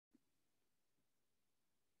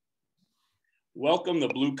Welcome to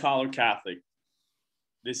Blue Collar Catholic.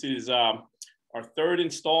 This is our third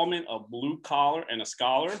installment of Blue Collar and a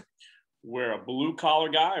Scholar, where a blue collar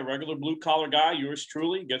guy, a regular blue collar guy, yours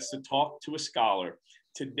truly, gets to talk to a scholar.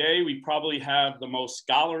 Today, we probably have the most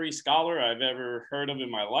scholarly scholar I've ever heard of in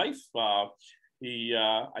my life. I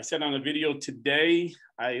said on the video today,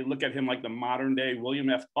 I look at him like the modern day William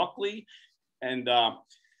F. Buckley, and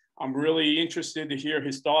I'm really interested to hear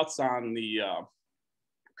his thoughts on the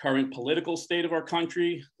current political state of our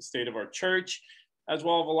country, the state of our church, as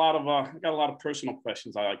well as I got a lot of personal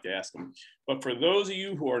questions I like to ask him. But for those of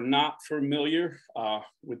you who are not familiar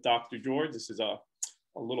with Dr. George, this is a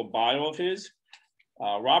little bio of his.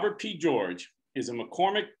 Robert P. George is a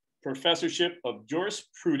McCormick Professorship of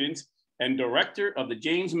Jurisprudence and Director of the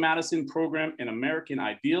James Madison Program in American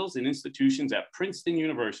Ideals and Institutions at Princeton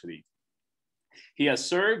University. He has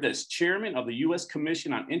served as chairman of the U.S.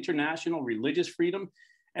 Commission on International Religious Freedom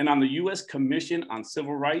and on the U.S. Commission on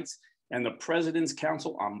Civil Rights and the President's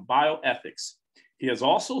Council on Bioethics. He has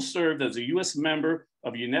also served as a U.S. member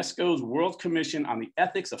of UNESCO's World Commission on the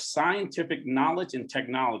Ethics of Scientific Knowledge and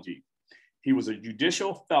Technology. He was a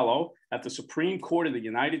judicial fellow at the Supreme Court of the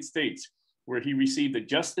United States, where he received the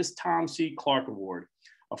Justice Tom C. Clark Award.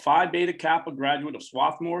 A Phi Beta Kappa graduate of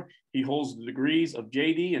Swarthmore, he holds the degrees of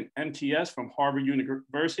JD and MTS from Harvard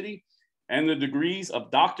University and the degrees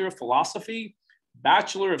of Doctor of Philosophy,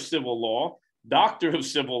 Bachelor of Civil Law, Doctor of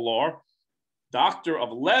Civil Law, Doctor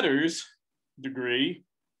of Letters degree,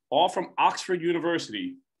 all from Oxford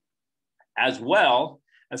University, as well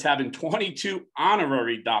as having 22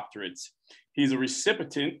 honorary doctorates. He's a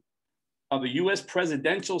recipient of the U.S.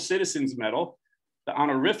 Presidential Citizens Medal, the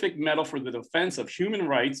Honorific Medal for the Defense of Human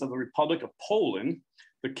Rights of the Republic of Poland,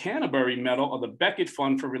 the Canterbury Medal of the Becket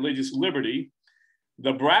Fund for Religious Liberty,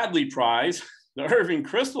 the Bradley Prize, the Irving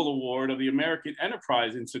Kristol Award of the American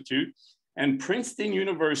Enterprise Institute, and Princeton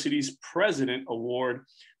University's President Award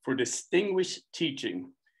for Distinguished Teaching.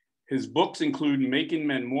 His books include Making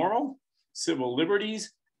Men Moral, Civil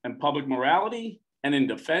Liberties and Public Morality, and In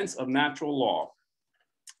Defense of Natural Law.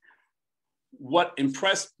 What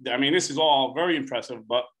impressed, this is all very impressive,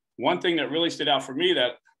 but one thing that really stood out for me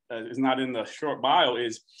that is not in the short bio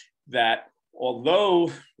is that although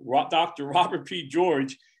Dr. Robert P.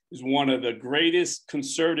 George is one of the greatest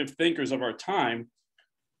conservative thinkers of our time,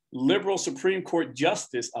 liberal Supreme Court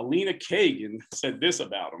Justice Elena Kagan said this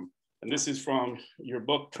about him. And this is from your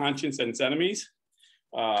book, Conscience and Its Enemies.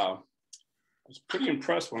 I was pretty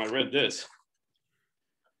impressed when I read this.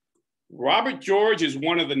 Robert George is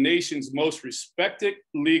one of the nation's most respected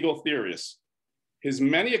legal theorists. His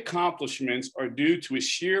many accomplishments are due to his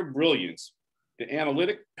sheer brilliance, the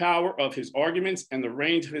analytic power of his arguments, and the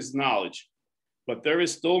range of his knowledge. But there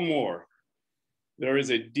is still more. There is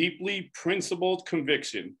a deeply principled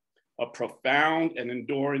conviction, a profound and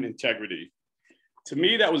enduring integrity. To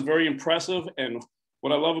me, that was very impressive. And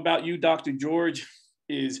what I love about you, Dr. George,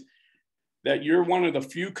 is that you're one of the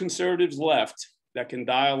few conservatives left that can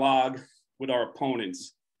dialogue with our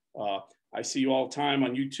opponents. I see you all the time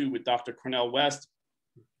on YouTube with Dr. Cornel West,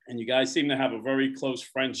 and you guys seem to have a very close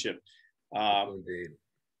friendship. Indeed.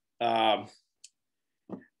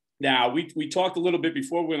 Now, we talked a little bit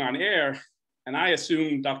before we went on air, and I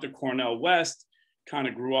assume Dr. Cornel West kind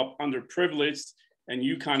of grew up underprivileged, and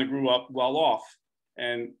you kind of grew up well off.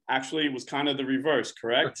 And actually, it was kind of the reverse,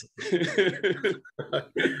 correct?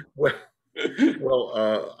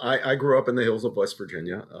 I grew up in the hills of West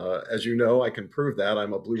Virginia. As you know, I can prove that.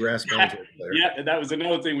 I'm a bluegrass banjo player. Yeah, that was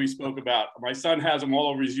another thing we spoke about. My son has them all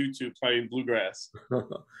over his YouTube playing bluegrass.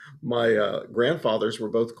 My grandfathers were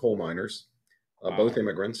both coal miners, both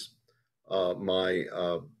immigrants. My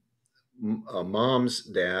mom's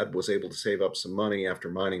dad was able to save up some money after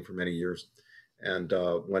mining for many years and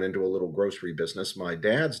went into a little grocery business. My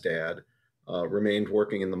dad's dad remained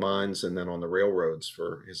working in the mines and then on the railroads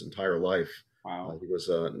for his entire life. Wow. He was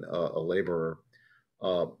a laborer.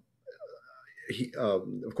 Of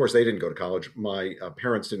course, they didn't go to college. My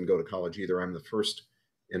parents didn't go to college either. I'm the first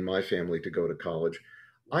in my family to go to college.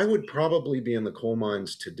 I would probably be in the coal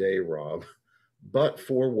mines today, Rob, but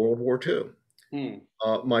for World War II.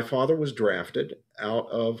 My father was drafted out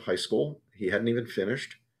of high school. He hadn't even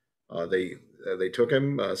finished. They took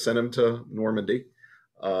him, sent him to Normandy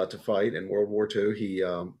to fight in World War II.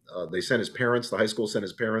 They sent his parents, the high school sent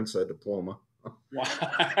his parents a diploma.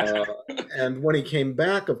 Wow. And when he came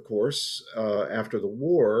back, of course, after the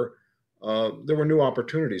war, there were new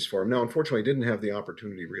opportunities for him. Now, unfortunately, he didn't have the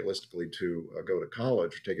opportunity realistically to go to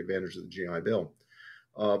college, take advantage of the GI Bill.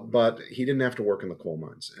 But he didn't have to work in the coal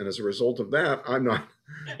mines. And as a result of that, I'm not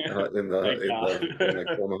in the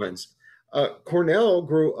coal mines. Cornell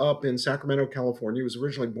grew up in Sacramento, California. He was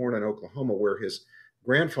originally born in Oklahoma, where his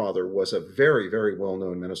grandfather was a very, very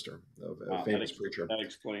well-known minister, a Wow, famous preacher. that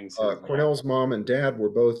explains his. Cornell's mom and dad were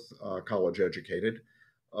both college educated.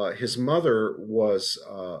 His mother was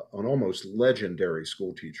an almost legendary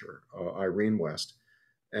school teacher, Irene West,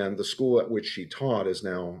 and the school at which she taught is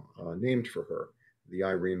now named for her, the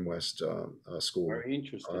Irene West School Very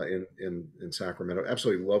interesting. in Sacramento.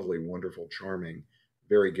 Absolutely lovely, wonderful, charming,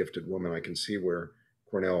 very gifted woman. I can see where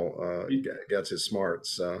Cornell gets his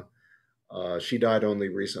smarts. She died only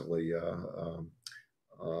recently. I'm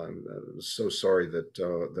so sorry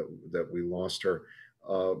that we lost her.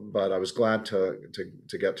 But I was glad to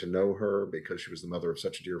get to know her because she was the mother of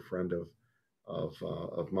such a dear friend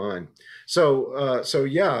of mine. So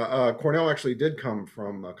yeah, Cornell actually did come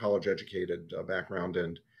from a college educated background,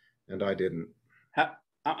 and I didn't. How,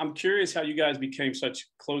 I'm curious how you guys became such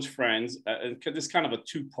close friends. And this is kind of a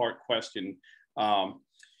two-part question. Um,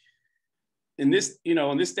 in this,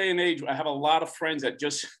 in this day and age, I have a lot of friends that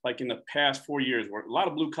just like in the past 4 years, were a lot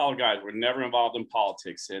of blue collar guys were never involved in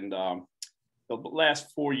politics, and the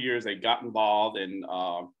last 4 years they got involved, and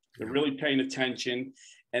they're really paying attention.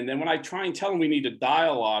 And then when I try and tell them we need a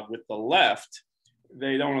dialogue with the left,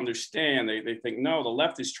 they don't understand. They think, no, the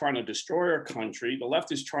left is trying to destroy our country. The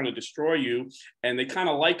left is trying to destroy you. And they kind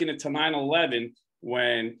of liken it to 9/11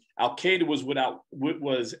 when Al Qaeda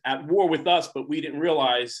was at war with us, but we didn't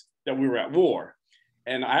realize that we were at war.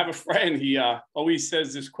 And I have a friend, he always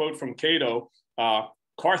says this quote from Cato,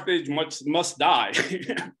 Carthage must die.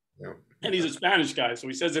 Yeah. And he's a Spanish guy. So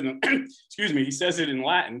he says it in, excuse me, he says it in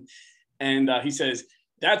Latin. And he says,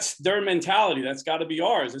 that's their mentality. That's got to be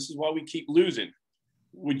ours. This is why we keep losing.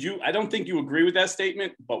 Would you, I don't think you agree with that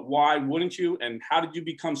statement, but why wouldn't you? And how did you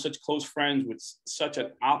become such close friends with such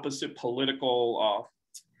an opposite political,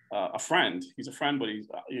 a friend? He's a friend, but he's,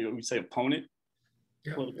 we say opponent,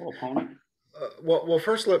 Yeah. political opponent. Well,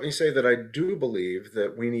 first, let me say that I do believe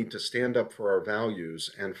that we need to stand up for our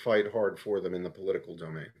values and fight hard for them in the political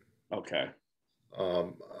domain. Okay.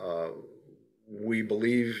 Um, uh, we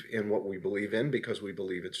believe in what we believe in because we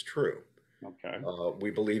believe it's true. Okay. We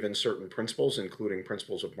believe in certain principles, including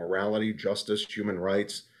principles of morality, justice, human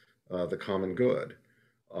rights, the common good.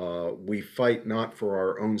 We fight not for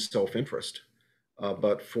our own self-interest,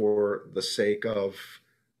 but for the sake of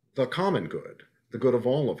the common good, the good of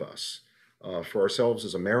all of us, for ourselves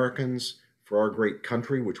as Americans, for our great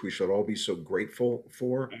country, which we should all be so grateful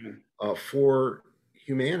for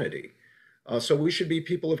humanity. So we should be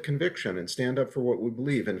people of conviction and stand up for what we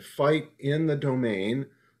believe and fight in the domain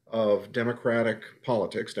of democratic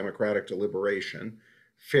politics, democratic deliberation,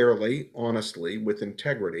 fairly, honestly, with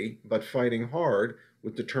integrity, but fighting hard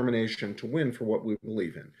with determination to win for what we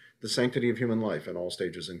believe in, the sanctity of human life in all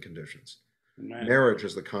stages and conditions. Amen. Marriage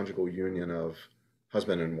is the conjugal union of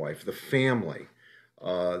husband and wife, the family,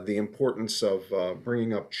 the importance of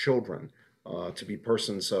bringing up children to be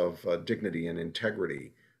persons of dignity and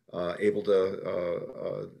integrity, able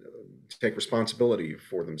to take responsibility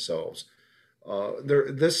for themselves.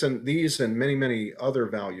 This and these and many, many other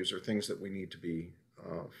values are things that we need to be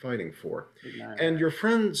fighting for. Amen. And your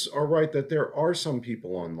friends are right that there are some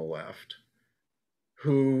people on the left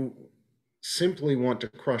who simply want to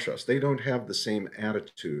crush us. They don't have the same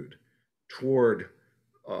attitude toward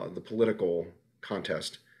the political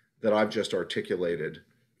contest that I've just articulated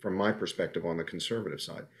from my perspective on the conservative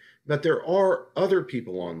side. But there are other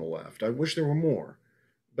people on the left. I wish there were more.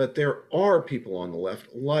 But there are people on the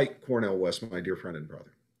left, like Cornel West, my dear friend and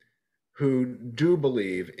brother, who do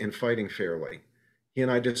believe in fighting fairly. He and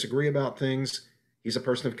I disagree about things. He's a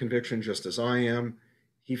person of conviction just as I am.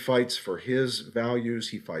 He fights for his values.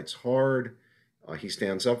 He fights hard. He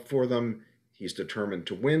stands up for them. He's determined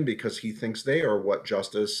to win because he thinks they are what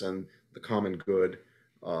justice and the common good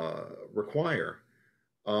require.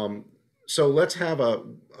 So let's have a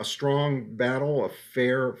strong battle, a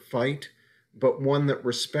fair fight, but one that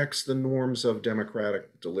respects the norms of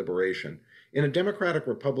democratic deliberation. In a democratic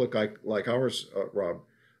republic like ours, Rob,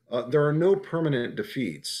 there are no permanent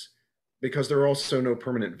defeats because there are also no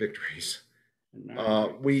permanent victories.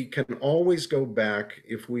 We can always go back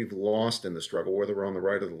if we've lost in the struggle, whether we're on the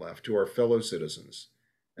right or the left, to our fellow citizens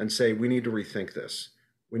and say, we need to rethink this.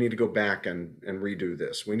 We need to go back and redo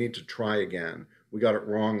this. We need to try again. We got it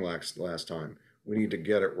wrong last time. We need to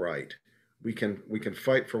get it right. We can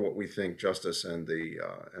fight for what we think justice and the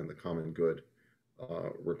common good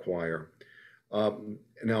require.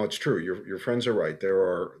 Now it's true. Your friends are right. There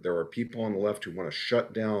are people on the left who want to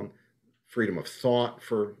shut down freedom of thought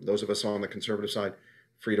for those of us on the conservative side,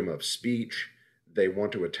 freedom of speech. They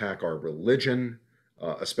want to attack our religion.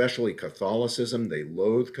 especially Catholicism. They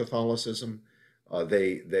loathe Catholicism.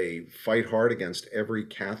 They fight hard against every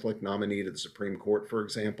Catholic nominee to the Supreme Court, for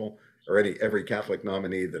example, or every Catholic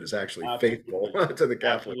nominee that is actually faithful Absolutely. to the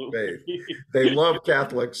Catholic faith. Absolutely. They love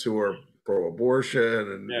Catholics who are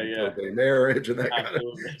pro-abortion Yeah, and yeah. pro-gay marriage and that kind of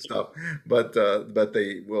Absolutely. stuff. But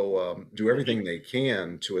they will do everything they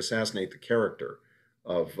can to assassinate the character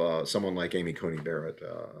of someone like Amy Coney Barrett,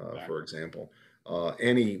 for Exactly. example.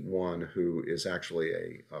 Anyone who is actually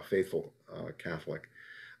a faithful Catholic.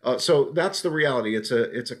 So that's the reality. It's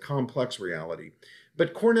a complex reality.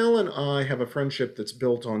 But Cornell and I have a friendship that's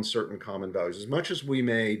built on certain common values. As much as we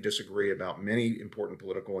may disagree about many important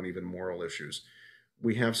political and even moral issues,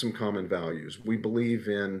 we have some common values. We believe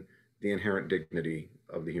in the inherent dignity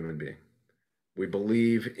of the human being. We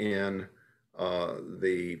believe in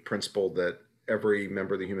the principle that every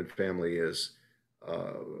member of the human family is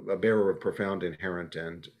a bearer of profound inherent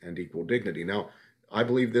and equal dignity. Now, I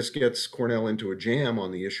believe this gets Cornell into a jam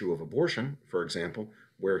on the issue of abortion, for example,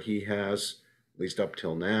 where he has, at least up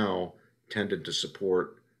till now, tended to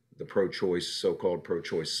support the pro-choice, so-called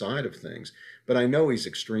pro-choice side of things. But I know he's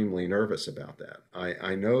extremely nervous about that.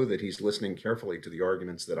 I know that he's listening carefully to the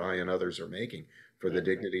arguments that I and others are making for the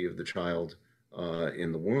dignity of the child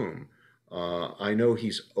in the womb. I know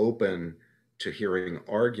he's open to hearing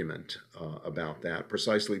argument about that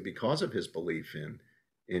precisely because of his belief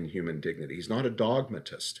in human dignity. He's not a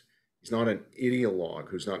dogmatist. He's not an ideologue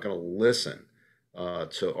who's not going to listen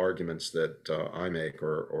to arguments that I make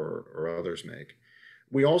or others make.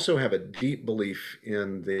 We also have a deep belief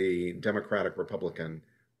in the Democratic Republican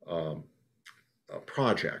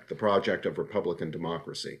project, the project of Republican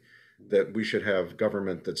democracy, that we should have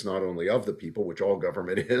government that's not only of the people, which all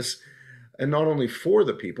government is, and not only for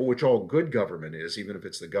the people, which all good government is, even if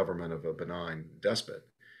it's the government of a benign despot,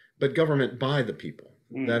 but government by the people.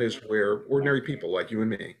 That is where ordinary people like you and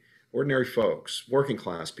me, ordinary folks, working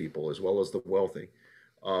class people, as well as the wealthy,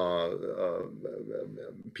 uh, uh,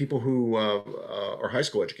 people who are high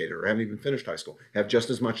school educated or haven't even finished high school, have just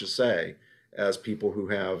as much to say as people who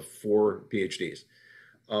have 4 PhDs.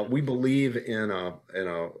 We believe in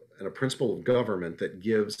a principle of government that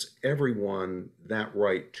gives everyone that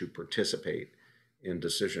right to participate in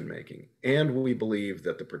decision making. And we believe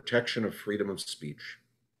that the protection of freedom of speech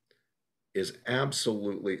is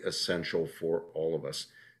absolutely essential for all of us.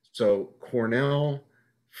 So Cornell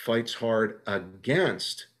fights hard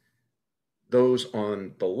against those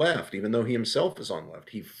on the left, even though he himself is on the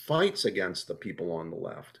left. He fights against the people on the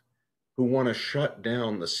left who want to shut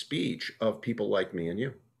down the speech of people like me and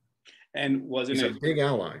you. And wasn't He's a it big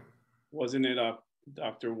ally. wasn't it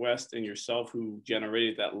Dr. West and yourself who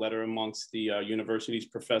generated that letter amongst the university's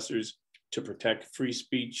professors to protect free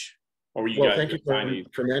speech? Or were you Well, guys thank you just tiny?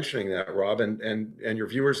 for mentioning that, Rob, and your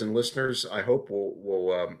viewers and listeners. I hope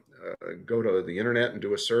will go to the internet and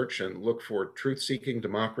do a search and look for truth-seeking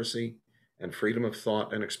democracy and freedom of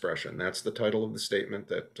thought and expression. That's the title of the statement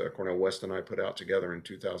that Cornel West and I put out together in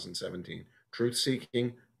 2017.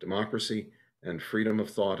 Truth-seeking democracy and freedom of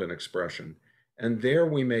thought and expression. And there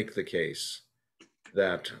we make the case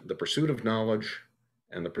that the pursuit of knowledge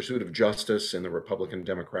and the pursuit of justice in the Republican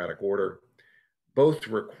Democratic order both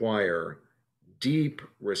require deep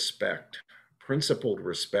respect, principled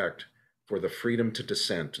respect for the freedom to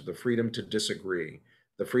dissent, the freedom to disagree,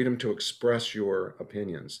 the freedom to express your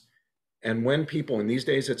opinions. And when people, in these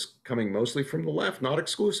days, it's coming mostly from the left, not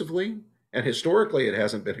exclusively. And historically, it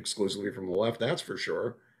hasn't been exclusively from the left, that's for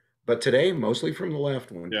sure. But today, mostly from the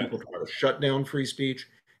left, when Yeah. people try to shut down free speech,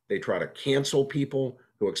 they try to cancel people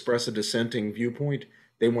who express a dissenting viewpoint.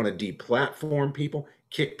 They want to deplatform people,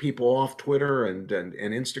 kick people off Twitter and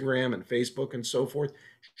Instagram and Facebook and so forth,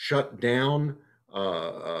 shut down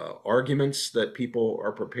arguments that people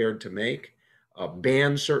are prepared to make,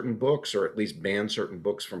 ban certain books, or at least ban certain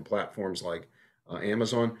books from platforms like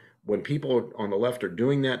Amazon. When people on the left are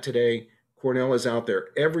doing that today, Cornell is out there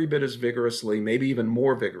every bit as vigorously, maybe even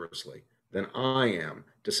more vigorously than I am,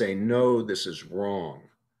 to say, no, this is wrong.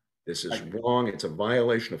 This is wrong. It's a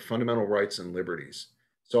violation of fundamental rights and liberties.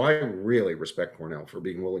 So I really respect Cornell for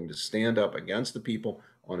being willing to stand up against the people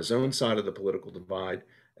on his own side of the political divide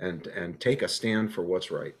and take a stand for what's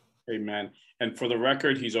right. Amen. And for the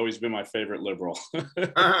record, he's always been my favorite liberal.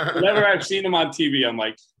 Whenever I've seen him on TV, I'm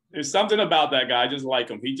like, there's something about that guy. I just like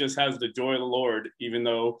him. He just has the joy of the Lord, even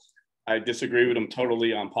though I disagree with him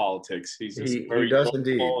totally on politics. He's just He does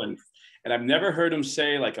indeed. and I've never heard him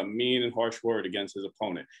say like a mean and harsh word against his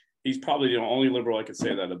opponent. He's probably the only liberal I could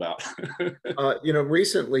say that about.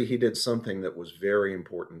 Recently he did something that was very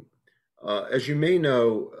important. As you may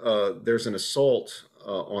know, there's an assault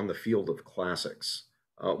on the field of classics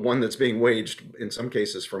one that's being waged in some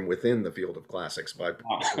cases from within the field of classics by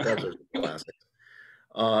Wow. professors of classics.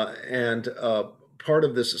 And part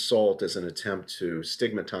of this assault is an attempt to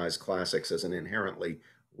stigmatize classics as an inherently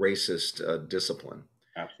racist discipline.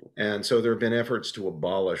 Absolutely. And so there have been efforts to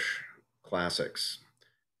abolish classics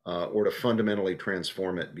or to fundamentally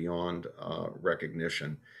transform it beyond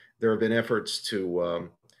recognition. There have been efforts to,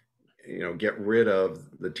 get rid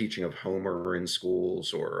of the teaching of Homer in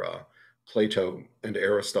schools or Plato and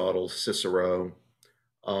Aristotle, Cicero.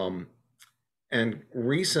 Um, and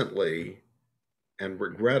recently, and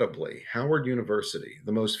regrettably, Howard University,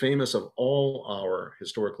 the most famous of all our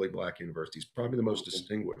historically Black universities, probably the most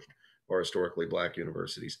distinguished of our historically Black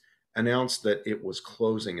universities, announced that it was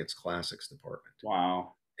closing its classics department.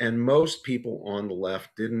 Wow. And most people on the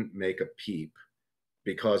left didn't make a peep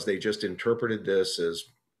because they just interpreted this as,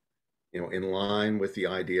 in line with the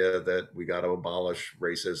idea that we got to abolish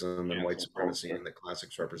racism and white Cancel supremacy, culture. and the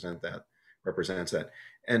classics represents that.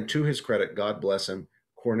 And to his credit, God bless him,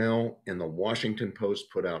 Cornell in the Washington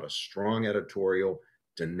Post put out a strong editorial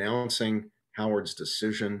denouncing Howard's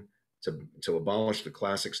decision to abolish the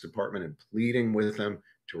classics department and pleading with them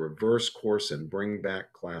to reverse course and bring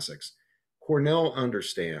back classics. Cornell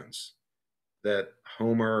understands that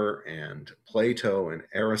Homer and Plato and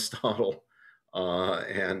Aristotle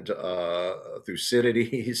and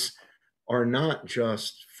Thucydides are not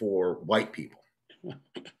just for white people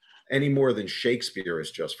any more than Shakespeare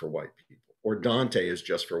is just for white people, or Dante is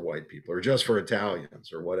just for white people, or just for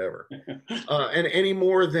Italians, or whatever, and any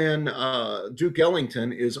more than Duke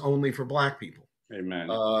Ellington is only for Black people, Amen.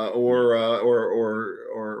 or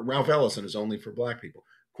Ralph Ellison is only for Black people.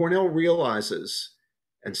 Cornell realizes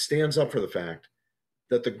and stands up for the fact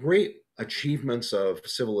that the great achievements of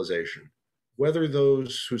civilization, whether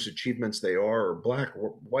those whose achievements they are black,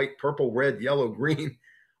 white, purple, red, yellow, green,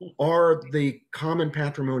 are the common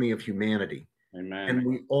patrimony of humanity. Amen. And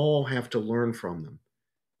we all have to learn from them.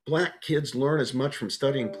 Black kids learn as much from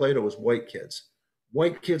studying Plato as white kids.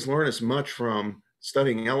 White kids learn as much from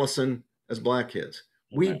studying Ellison as Black kids.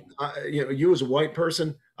 You as a white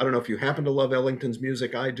person, I don't know if you happen to love Ellington's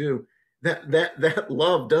music. I do. That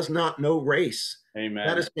love does not know race. Amen.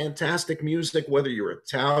 That is fantastic music, whether you're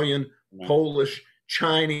Italian, Amen. Polish,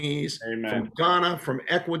 Chinese, Amen. from Ghana, from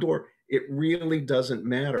Ecuador. It really doesn't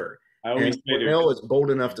matter. And say Cornell is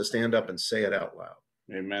bold enough to stand up and say it out loud.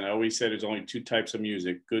 Amen. I always said there's only two types of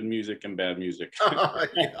music: good music and bad music.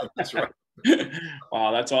 Yeah, that's right.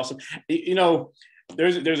 Wow, that's awesome.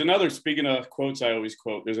 There's another, speaking of quotes I always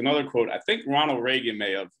quote, there's another quote. I think Ronald Reagan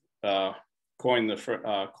may have coined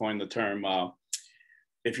the term,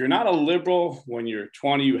 if you're not a liberal when you're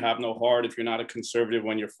 20, you have no heart. If you're not a conservative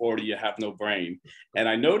when you're 40, you have no brain. And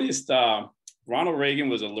I noticed Ronald Reagan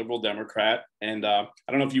was a liberal Democrat. And I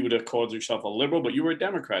don't know if you would have called yourself a liberal, but you were a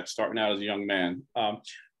Democrat starting out as a young man.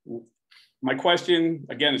 My question,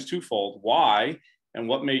 again, is twofold. Why? And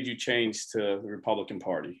what made you change to the Republican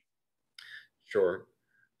Party? Sure.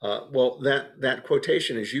 Well, that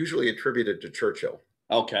quotation is usually attributed to Churchill.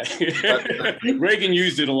 Okay. Reagan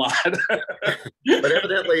used it a lot. But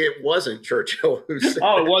evidently it wasn't Churchill who said it.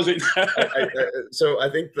 Oh, it wasn't. So I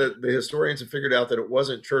think that the historians have figured out that it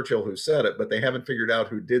wasn't Churchill who said it, but they haven't figured out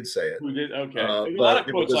who did say it. Who did? Okay. There's a lot of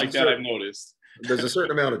quotes like that I've noticed. There's a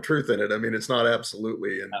certain amount of truth in it. I mean, it's not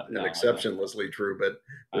absolutely and exceptionlessly true, but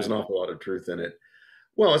there's an awful lot of truth in it.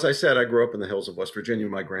 Well, as I said, I grew up in the hills of West Virginia.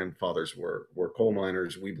 My grandfathers were coal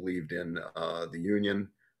miners. We believed in the Union.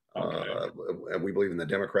 And we believe in the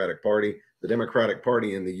Democratic Party. The Democratic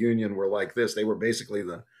Party and the Union were like this. They were basically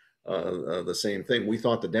the same thing. We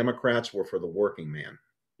thought the Democrats were for the working man.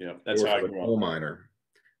 Yeah, that's how I grew up. The coal miner.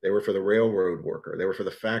 They were for the railroad worker. They were for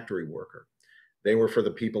the factory worker. They were for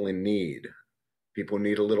the people in need. People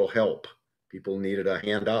need a little help. People needed a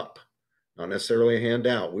hand up, not necessarily a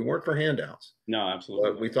handout. We weren't for handouts. No,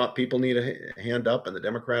 absolutely. But we thought people need a hand up, and the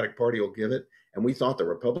Democratic Party will give it. And we thought the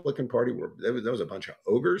Republican Party there was a bunch of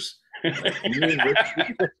ogres, and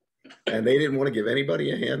they didn't want to give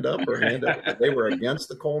anybody a hand up or a hand up. They were against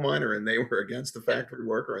the coal miner, and they were against the factory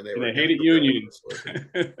worker, and they hated unions.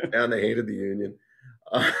 And they hated the union.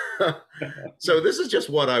 So this is just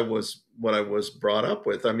what I was brought up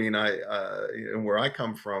with. I mean, where I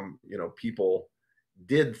come from, people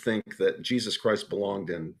did think that Jesus Christ belonged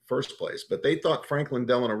in first place, but they thought Franklin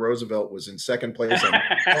Delano Roosevelt was in second place.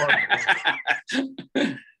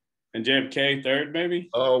 And JFK third, maybe?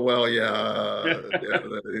 Oh, well, yeah,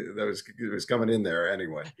 that was coming in there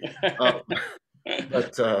anyway.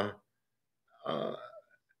 But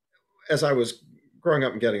as I was growing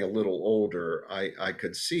up and getting a little older, I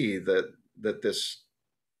could see that this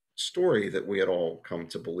story that we had all come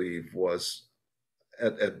to believe was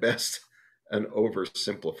at best an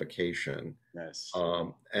oversimplification. Yes.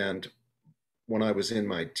 And when I was in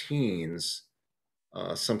my teens,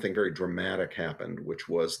 something very dramatic happened, which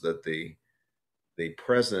was that the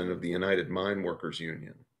president of the United Mine Workers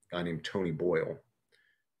Union, a guy named Tony Boyle,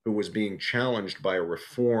 who was being challenged by a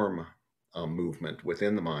reform movement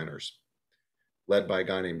within the miners, led by a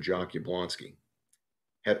guy named Jock Yablonsky,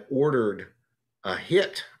 had ordered a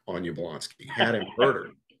hit on Yablonsky, had him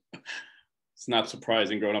murdered. It's not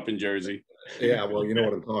surprising growing up in Jersey. Yeah, well, you know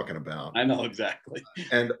what I'm talking about. I know exactly.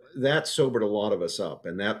 And that sobered a lot of us up,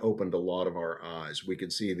 and that opened a lot of our eyes. We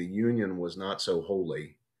could see the union was not so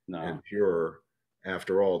holy and No. pure.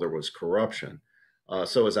 After all, there was corruption.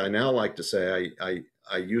 So, as I now like to say,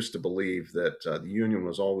 I used to believe that the union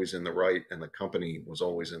was always in the right and the company was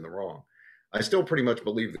always in the wrong. I still pretty much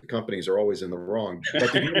believe the companies are always in the wrong,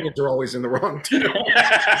 but the unions are always in the wrong too.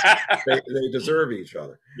 They deserve each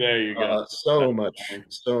other. There you go. So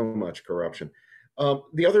much corruption.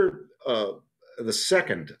 The other, the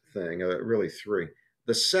second thing, really three.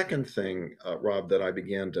 The second thing, Rob, that I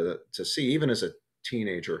began to see, even as a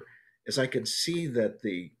teenager, is I could see that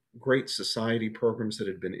the Great Society programs that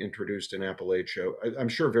had been introduced in Appalachia, I'm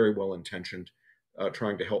sure very well intentioned,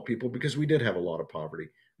 trying to help people because we did have a lot of poverty.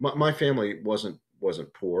 My family wasn't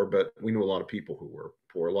poor, but we knew a lot of people who were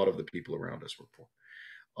poor. A lot of the people around us were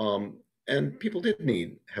poor. And people did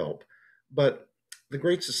need help. But the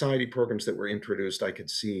Great Society programs that were introduced, I could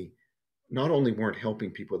see not only weren't helping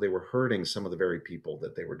people, they were hurting some of the very people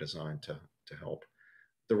that they were designed to help.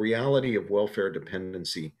 The reality of welfare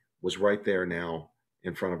dependency was right there now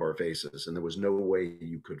in front of our faces, and there was no way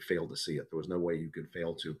you could fail to see it. There was no way you could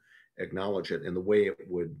fail to acknowledge it, and the way it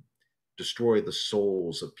would destroy the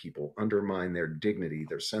souls of people, undermine their dignity,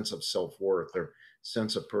 their sense of self-worth, their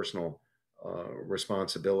sense of personal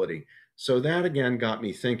responsibility. So that again got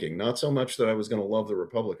me thinking, not so much that I was going to love the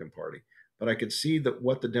Republican Party, but I could see that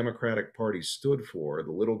what the Democratic Party stood for,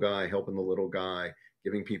 the little guy helping the little guy,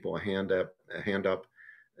 giving people a hand up,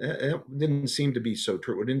 it didn't seem to be so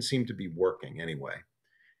true. It didn't seem to be working anyway.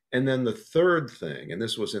 And then the third thing, and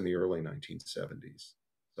this was in the early 1970s,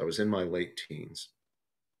 so I was in my late teens,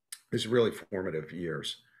 these really formative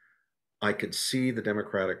years. I could see the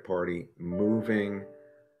Democratic Party moving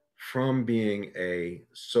from being a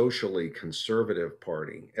socially conservative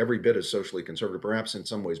party, every bit as socially conservative, perhaps in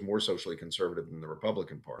some ways more socially conservative than the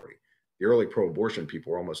Republican Party. The early pro-abortion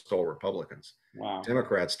people were almost all Republicans. Wow.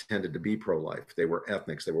 Democrats tended to be pro-life. They were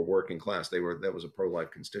ethnics. They were working class. That was a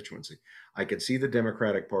pro-life constituency. I could see the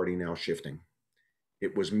Democratic Party now shifting.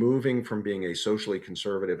 It was moving from being a socially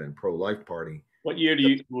conservative and pro-life party. What year do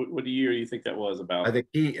you think that was about? The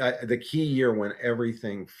key year when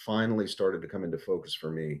everything finally started to come into focus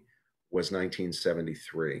for me was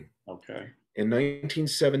 1973. Okay. In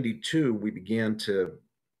 1972, we began to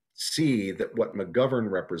see that what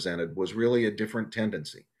McGovern represented was really a different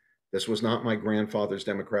tendency. This was not my grandfather's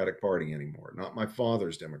Democratic Party anymore, not my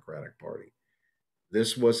father's Democratic Party.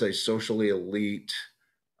 This was a socially elite,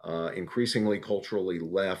 increasingly culturally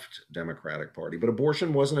left Democratic Party. But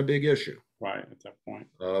abortion wasn't a big issue. Right, at that point.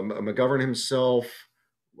 McGovern himself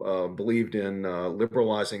believed in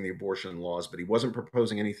liberalizing the abortion laws, but he wasn't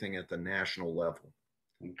proposing anything at the national level.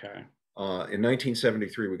 Okay. In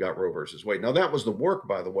 1973, we got Roe versus Wade. Now, that was the work,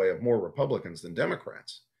 by the way, of more Republicans than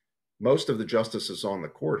Democrats. Most of the justices on the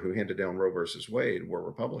court who handed down Roe versus Wade were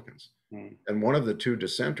Republicans. And one of the two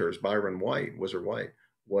dissenters, Byron White, was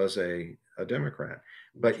a Democrat.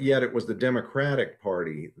 But yet it was the Democratic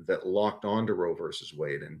Party that locked onto Roe versus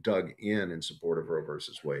Wade and dug in support of Roe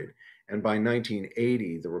versus Wade. And by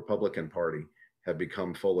 1980, the Republican Party had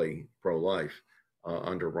become fully pro-life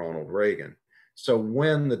under Ronald Reagan. So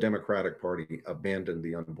when the Democratic Party abandoned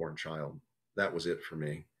the unborn child, that was it for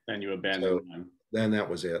me. And you abandoned them. Then that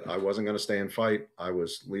was it. I wasn't going to stay and fight. I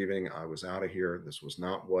was leaving. I was out of here. This was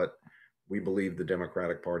not what we believed the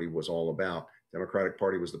Democratic Party was all about. Democratic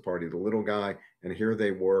Party was the party of the little guy, and here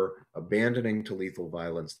they were abandoning to lethal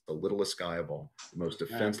violence the littlest guy of all, the most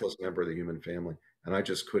defenseless member of the human family, and I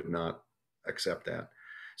just could not accept that.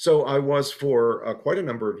 So I was for quite a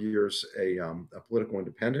number of years a political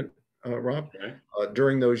independent, Rob. Okay.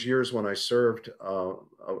 During those years when I served,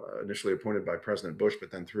 initially appointed by President Bush,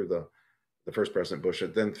 but then through the first President Bush,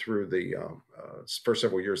 and then through the first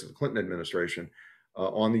several years of the Clinton administration,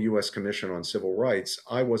 on the U.S. Commission on Civil Rights,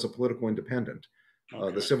 I was a political independent.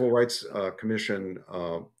 Okay. The Civil Rights Commission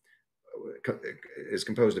is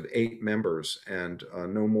composed of 8 members, and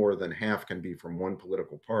no more than half can be from one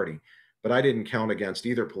political party. But I didn't count against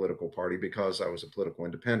either political party because I was a political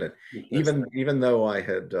independent. Even though I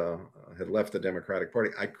had left the Democratic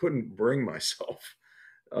Party, I couldn't bring myself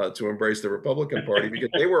to embrace the Republican Party because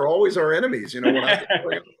they were always our enemies. You know, when I was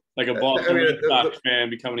growing up, Like a I Boston mean, Red Sox fan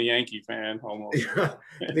becoming a Yankee fan almost. yeah,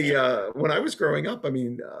 the when I was growing up, I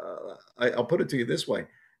mean, I'll put it to you this way: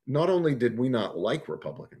 not only did we not like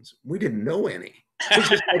Republicans, we didn't know any. There's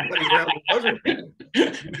just nobody around who was Republican.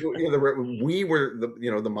 You know, we were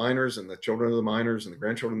the the miners and the children of the miners and the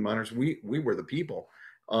grandchildren of the miners. We were the people,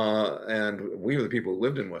 and we were the people who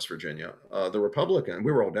lived in West Virginia. The Republican,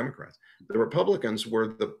 we were all Democrats. The Republicans were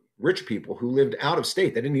the rich people who lived out of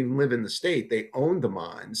state. They didn't even live in the state. They owned the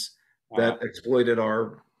mines that exploited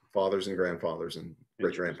our fathers and grandfathers and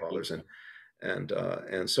great grandfathers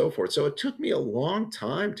and so forth. So it took me a long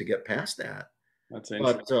time to get past that. That's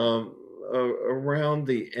interesting. But around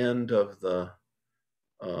the end of the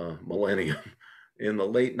millennium, in the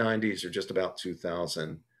late 90s or just about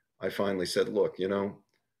 2000, I finally said, look,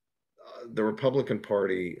 the Republican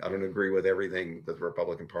Party, I don't agree with everything that the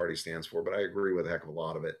Republican Party stands for, but I agree with a heck of a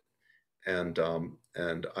lot of it. And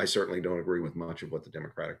I certainly don't agree with much of what the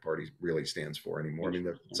Democratic Party really stands for anymore. I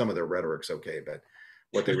mean, some of their rhetoric's okay, but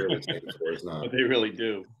what they really stand for is not. What they really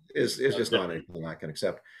do is just not anything I can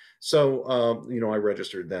accept. So, I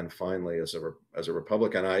registered then finally as a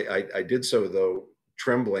Republican. I did so though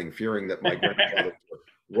trembling, fearing that my grandfathers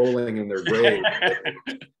were rolling in their grave,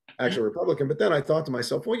 actually Republican. But then I thought to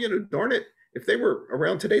myself, well, darn it, if they were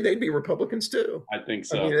around today, they'd be Republicans too. I think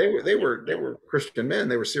so. I mean, they were Christian men.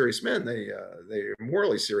 They were serious men. They were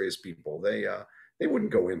morally serious people. They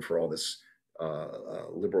wouldn't go in for all this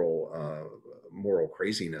liberal moral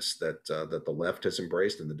craziness that the left has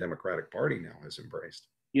embraced and the Democratic Party now has embraced.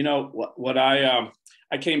 You know what I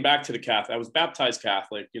came back to the Catholic. I was baptized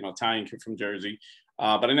Catholic, Italian kid from Jersey,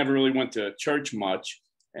 but I never really went to church much.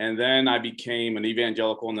 And then I became an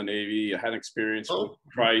evangelical in the Navy. I had an experience with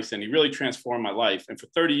Christ, and he really transformed my life. And for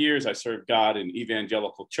 30 years, I served God in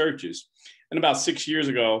evangelical churches. And about 6 years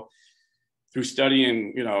ago, through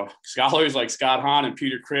studying, scholars like Scott Hahn and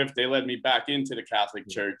Peter Kreeft, they led me back into the Catholic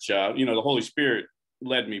Church. The Holy Spirit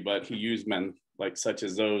led me, but he used men like such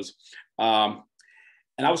as those.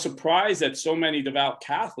 And I was surprised that so many devout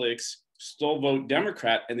Catholics still vote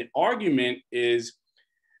Democrat. And the argument is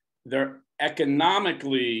they're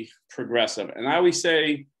economically progressive. And I always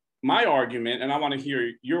say my argument, and I want to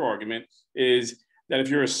hear your argument, is that if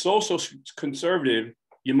you're a social conservative,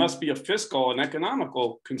 you must be a fiscal and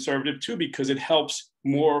economical conservative too, because it helps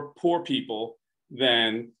more poor people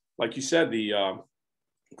than, like you said, the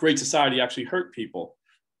Great Society actually hurt people.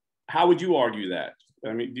 How would you argue that?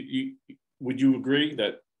 I mean, would you agree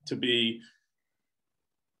that to be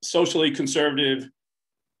socially conservative,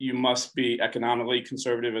 you must be economically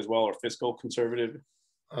conservative as well, or fiscal conservative?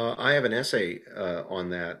 I have an essay on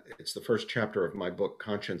that. It's the first chapter of my book,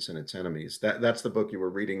 Conscience and Its Enemies. That's the book you were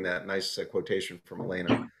reading that nice quotation from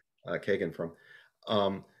Elena Kagan from.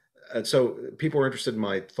 And so people who are interested in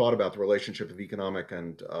my thought about the relationship of economic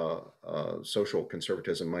and social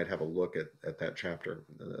conservatism might have a look at that chapter.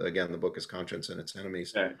 Again, the book is Conscience and Its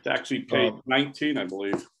Enemies. Yeah, it's actually page 19, I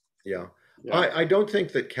believe. Yeah. I don't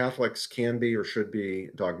think that Catholics can be or should be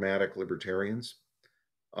dogmatic libertarians.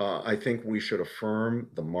 I think we should affirm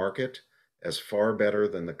the market as far better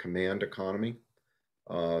than the command economy.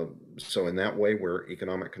 So in that way, we're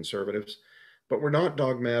economic conservatives, but we're not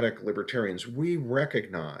dogmatic libertarians. We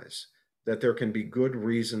recognize that there can be good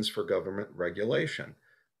reasons for government regulation.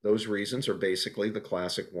 Those reasons are basically the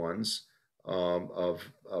classic ones of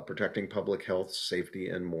protecting public health, safety,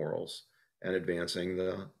 and morals, and advancing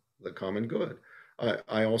the common good.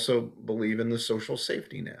 I also believe in the social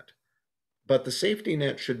safety net, but the safety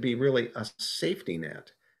net should be really a safety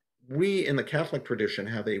net. We in the Catholic tradition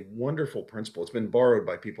have a wonderful principle. It's been borrowed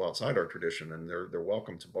by people outside our tradition, and they're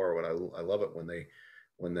welcome to borrow it. I love it when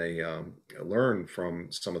they learn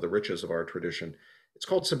from some of the riches of our tradition. It's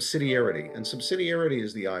called subsidiarity, and subsidiarity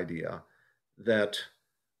is the idea that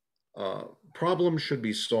problems should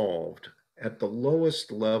be solved at the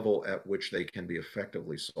lowest level at which they can be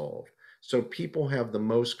effectively solved. So people have the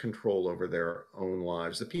most control over their own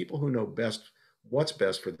lives. The people who know best what's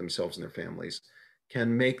best for themselves and their families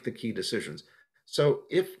can make the key decisions. So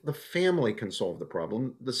if the family can solve the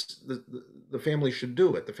problem, the family should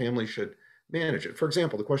do it. The family should manage it. For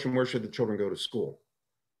example, the question, where should the children go to school?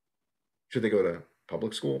 Should they go to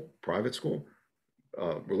public school, private school,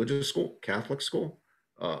 religious school, Catholic school?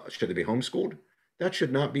 Should they be homeschooled? That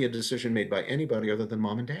should not be a decision made by anybody other than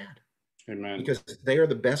mom and dad. Amen. Because they are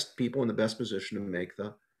the best people in the best position to make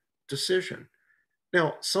the decision.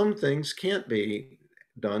 Now, some things can't be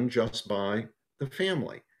done just by the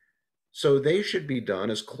family. So they should be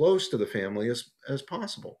done as close to the family as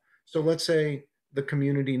possible. So let's say the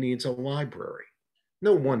community needs a library.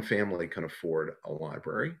 No one family can afford a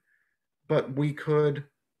library, but we could,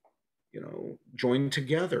 join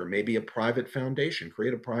together, maybe a private foundation,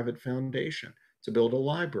 create a private foundation to build a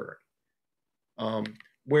library.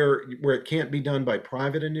 Where it can't be done by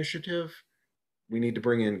private initiative, we need to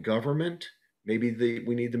bring in government. Maybe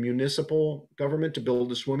we need the municipal government to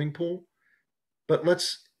build a swimming pool. But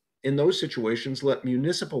let's, in those situations, let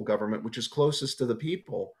municipal government, which is closest to the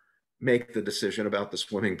people, make the decision about the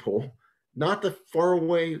swimming pool, not the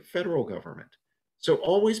faraway federal government. So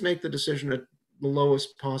always make the decision at the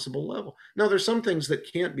lowest possible level. Now, there's some things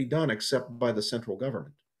that can't be done except by the central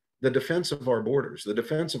government. The defense of our borders, the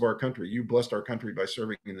defense of our country. You blessed our country by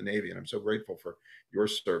serving in the Navy, and I'm so grateful for your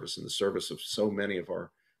service and the service of so many of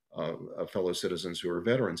our fellow citizens who are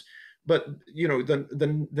veterans. But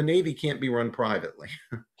the Navy can't be run privately.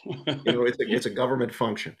 It's a government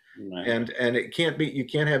function, Right. and it can't be. You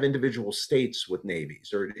can't have individual states with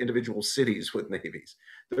navies or individual cities with navies.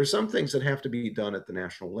 There are some things that have to be done at the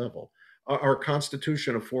national level. Our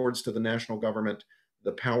Constitution affords to the national government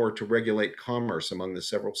the power to regulate commerce among the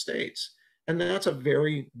several states, and that's a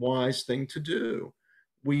very wise thing to do.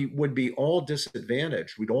 We would be all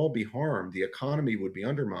disadvantaged. We'd all be harmed. The economy would be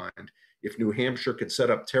undermined if New Hampshire could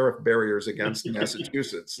set up tariff barriers against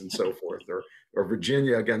Massachusetts and so forth, or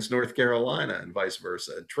Virginia against North Carolina and vice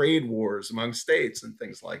versa, trade wars among states and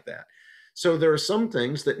things like that. So there are some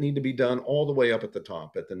things that need to be done all the way up at the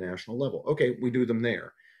top at the national level. Okay, we do them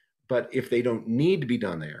there. But if they don't need to be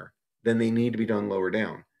done there, then they need to be done lower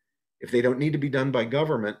down. If they don't need to be done by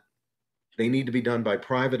government, they need to be done by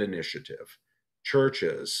private initiative,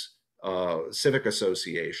 churches, civic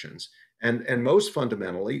associations, and most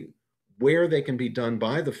fundamentally, where they can be done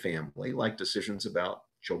by the family, like decisions about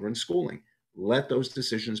children's schooling. Let those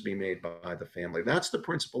decisions be made by the family. That's the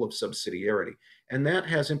principle of subsidiarity. And that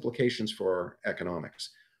has implications for our economics.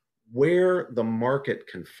 Where the market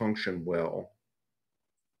can function well,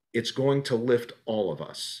 it's going to lift all of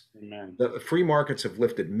us. Amen. The free markets have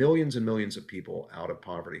lifted millions and millions of people out of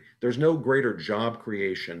poverty. There's no greater job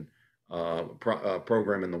creation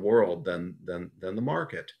program in the world than the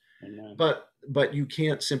market. Amen. But you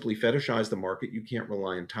can't simply fetishize the market. You can't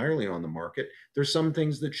rely entirely on the market. There's some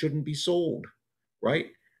things that shouldn't be sold, right?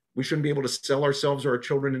 We shouldn't be able to sell ourselves or our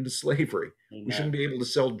children into slavery. Amen. We shouldn't be able to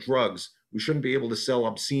sell drugs. We shouldn't be able to sell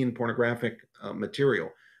obscene pornographic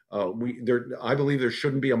material. I believe there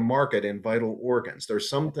shouldn't be a market in vital organs. There's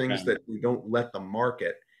some things that we don't let the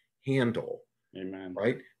market handle. Amen.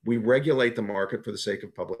 Right? We regulate the market for the sake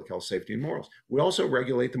of public health, safety, and morals. We also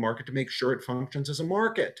regulate the market to make sure it functions as a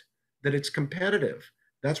market, that it's competitive.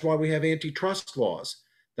 That's why we have antitrust laws.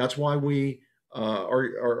 That's why we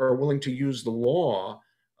are willing to use the law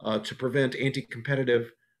to prevent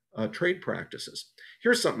anti-competitive trade practices.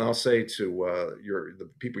 Here's something I'll say to the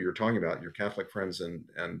people you're talking about, your Catholic friends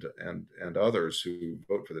and others who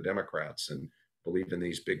vote for the Democrats and believe in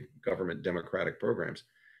these big government democratic programs.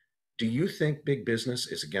 Do you think big business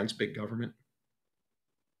is against big government?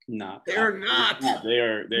 Not. They're not. They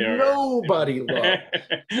are. Nobody loves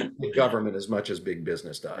the government as much as big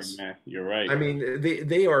business does. Amen. You're right. I mean,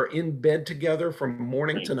 they are in bed together from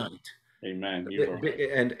morning to night. Amen. You're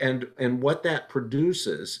right. And what that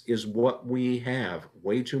produces is what we have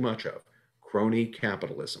way too much of: crony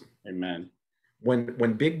capitalism. Amen.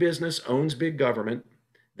 When big business owns big government,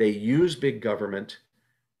 they use big government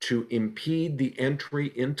to impede the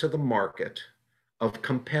entry into the market of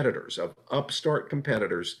competitors, of upstart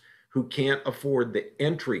competitors who can't afford the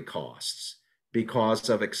entry costs because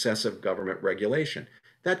of excessive government regulation.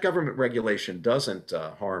 That government regulation doesn't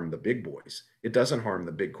harm the big boys. It doesn't harm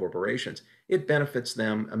the big corporations. It benefits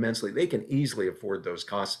them immensely. They can easily afford those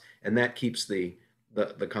costs, and that keeps the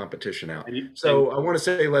competition out. So I want to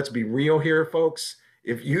say, let's be real here, folks.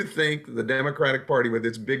 If you think the Democratic Party with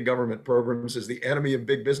its big government programs is the enemy of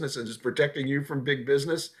big business and is protecting you from big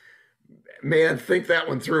business, man, think that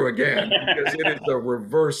one through again, because it is the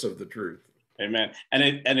reverse of the truth. Amen. And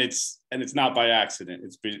it's not by accident.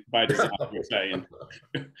 It's by design. You're saying.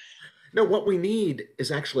 No, what we need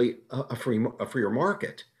is actually a freer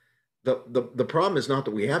market. The problem is not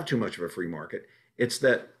that we have too much of a free market. It's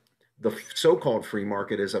that the so-called free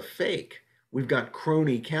market is a fake. We've got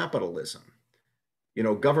crony capitalism.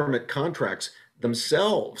 Government contracts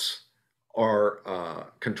themselves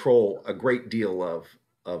control a great deal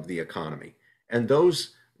of the economy, and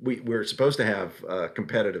those we're supposed to have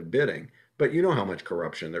competitive bidding. But you know how much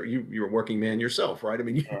corruption there. You're a working man yourself, right? I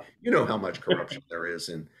mean, you know how much corruption there is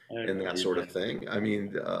in that sort of thing. I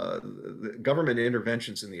mean, the government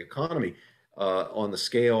interventions in the economy on the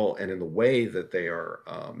scale and in the way that they are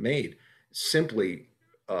made simply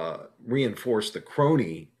reinforce the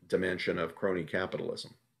crony dimension of crony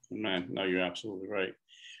capitalism. Man, no, you're absolutely right.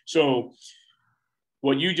 So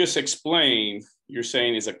what you just explained, you're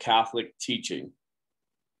saying is a Catholic teaching.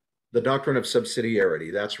 The doctrine of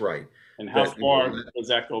subsidiarity, that's right. And how far does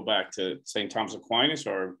that go back to St. Thomas Aquinas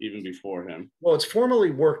or even before him? Well, it's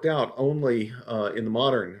formally worked out only in the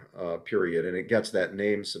modern period, and it gets that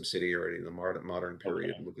name subsidiarity in the modern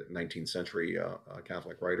period. Okay. Look at 19th century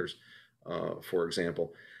Catholic writers, for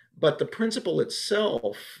example. But the principle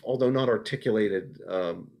itself, although not articulated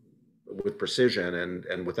with precision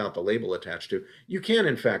and without the label attached to, you can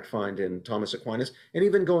in fact find in Thomas Aquinas, and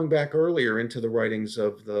even going back earlier into the writings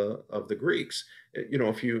of the Greeks. You know,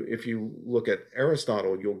 if you look at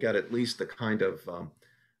Aristotle, you'll get at least the kind of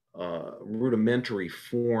rudimentary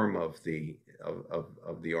form of the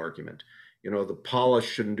argument. You know, the polis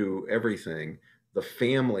shouldn't do everything. The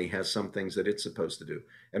family has some things that it's supposed to do,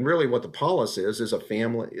 and really, what the polis is a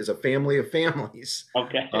family of families.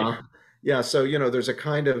 Okay. Yeah, so you know, there's a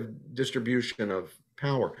kind of distribution of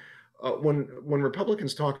power. When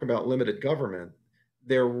Republicans talk about limited government,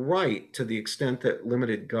 they're right to the extent that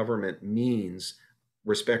limited government means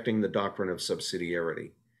respecting the doctrine of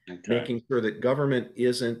subsidiarity, making sure that government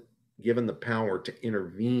isn't given the power to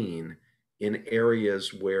intervene in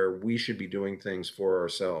areas where we should be doing things for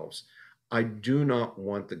ourselves. I do not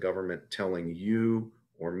want the government telling you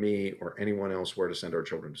or me or anyone else where to send our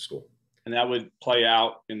children to school. And that would play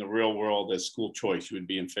out in the real world as school choice. You would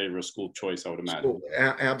be in favor of school choice, I would imagine.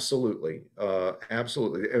 Absolutely.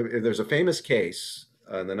 Absolutely. There's a famous case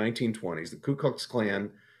in the 1920s. The Ku Klux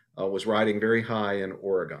Klan was riding very high in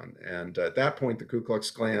Oregon. And at that point, the Ku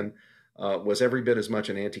Klux Klan was every bit as much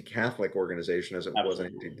an anti-Catholic organization as it was an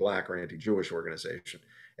anti-Black or anti-Jewish organization.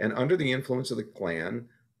 And under the influence of the Klan,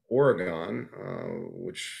 Oregon,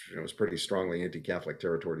 which was pretty strongly anti-Catholic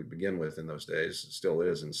territory to begin with in those days, still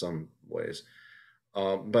is in some ways.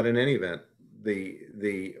 But in any event,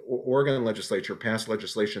 the Oregon legislature passed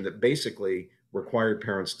legislation that basically required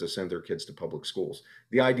parents to send their kids to public schools.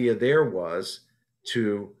 The idea there was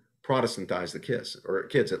to Protestantize the kids, or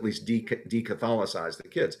kids at least de-Catholicize the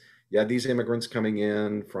kids. You had these immigrants coming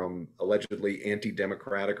in from allegedly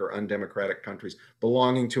anti-democratic or undemocratic countries,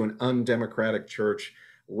 belonging to an undemocratic church,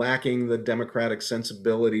 lacking the democratic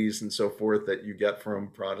sensibilities and so forth that you get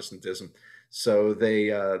from Protestantism. So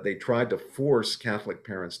they tried to force Catholic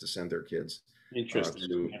parents to send their kids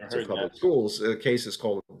to public schools. The case is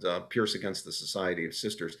called Pierce against the Society of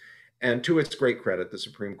Sisters. And to its great credit, the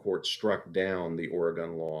Supreme Court struck down the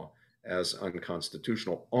Oregon law as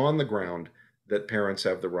unconstitutional on the ground that parents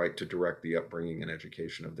have the right to direct the upbringing and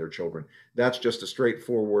education of their children. That's just a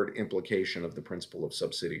straightforward implication of the principle of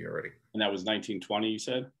subsidiarity. And that was 1920, you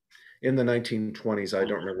said? In the 1920s. I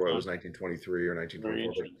don't remember whether it was 1923 or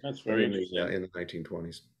 1924. That's very interesting. In the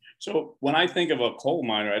 1920s. So when I think of a coal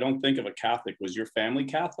miner, I don't think of a Catholic. Was your family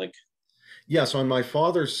Catholic? Yes, on my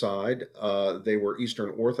father's side, they were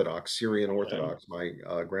Eastern Orthodox, Syrian Orthodox. My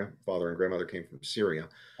grandfather and grandmother came from Syria.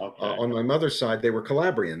 On my mother's side, they were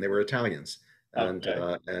Calabrian. They were Italians and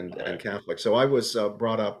Catholic. So I was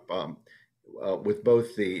brought up with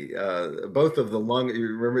both of the lung.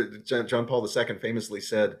 You remember John Paul II famously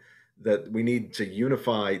said that we need to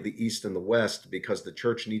unify the East and the West because the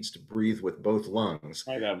church needs to breathe with both lungs.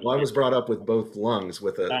 Well, I was brought up with both lungs,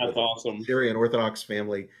 with a Syrian Orthodox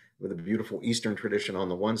family with a beautiful Eastern tradition on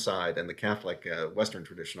the one side and the Catholic Western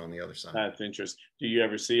tradition on the other side. That's interesting. Do you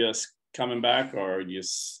ever see us coming back, or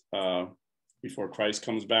just before Christ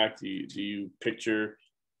comes back, do you picture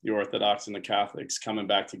the Orthodox and the Catholics coming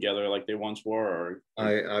back together like they once were? Or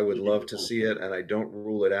I would love to see it, and I don't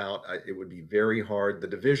rule it out. It would be very hard. The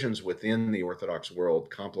divisions within the Orthodox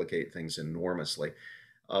world complicate things enormously.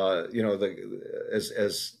 As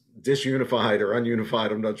disunified or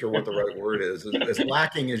ununified, I'm not sure what the right word is, as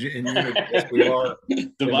lacking in unity as we are divided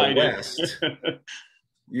in the West.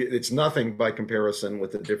 It's nothing by comparison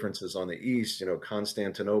with the differences on the East. You know,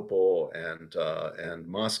 Constantinople and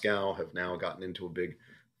Moscow have now gotten into a big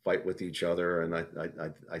fight with each other, and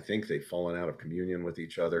I think they've fallen out of communion with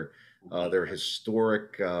each other. Their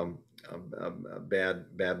historic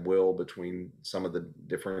bad will between some of the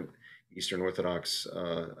different Eastern Orthodox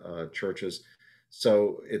churches.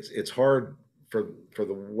 So it's hard for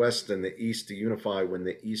the West and the East to unify when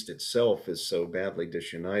the East itself is so badly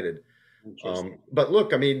disunited. But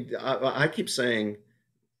look, I mean, I keep saying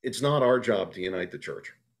it's not our job to unite the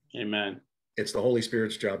church. Amen. It's the Holy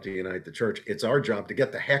Spirit's job to unite the church. It's our job to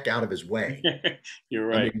get the heck out of his way. You're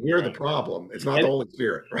right. I mean, we're the problem. It's not the Holy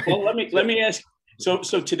Spirit, right? Well, let me ask. So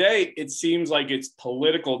today it seems like it's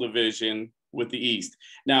political division with the East.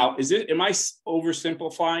 Now, am I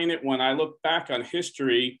oversimplifying it? When I look back on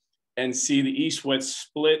history, and see the East-West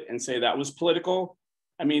split and say that was political.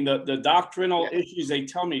 I mean, the doctrinal issues they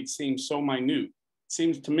tell me seem so minute. It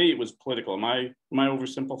seems to me it was political. Am I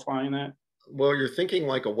oversimplifying that? Well, you're thinking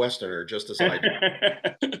like a Westerner, just as I do.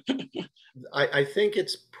 I think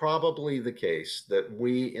it's probably the case that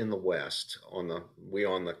we in the West, on the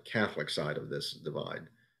Catholic side of this divide,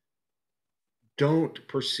 don't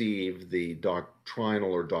perceive the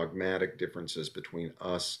doctrinal or dogmatic differences between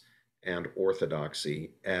us and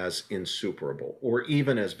Orthodoxy as insuperable or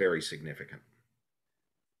even as very significant.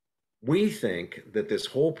 We think that this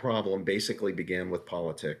whole problem basically began with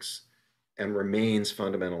politics and remains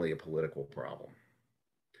fundamentally a political problem.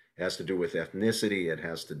 It has to do with ethnicity, it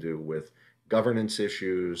has to do with governance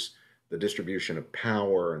issues, the distribution of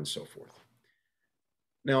power, and so forth.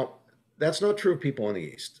 Now, that's not true of people in the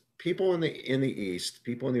East. People in the East,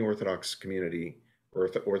 people in the Orthodox community, or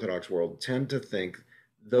Orthodox world, tend to think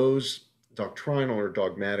those doctrinal or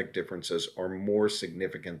dogmatic differences are more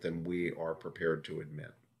significant than we are prepared to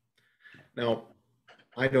admit. Now,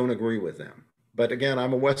 I don't agree with them. But again,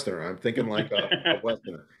 I'm a Westerner. I'm thinking like a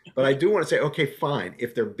Westerner. But I do want to say, okay, fine.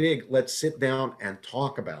 If they're big, let's sit down and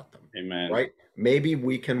talk about them. Amen. Right? Maybe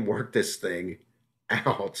we can work this thing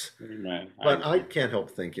out. Amen. But I can't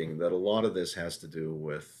help thinking that a lot of this has to do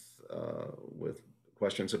with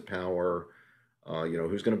questions of power.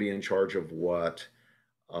 Who's going to be in charge of what?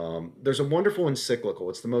 There's a wonderful encyclical.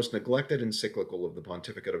 It's the most neglected encyclical of the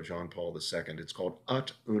pontificate of John Paul II. It's called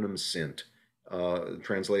Ut Unum Sint,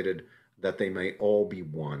 translated that they may all be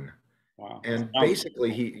one. Wow. And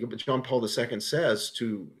basically, John Paul II says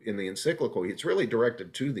in the encyclical, it's really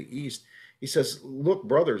directed to the East. He says, look,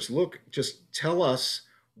 brothers, just tell us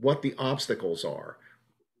what the obstacles are.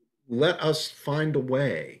 Let us find a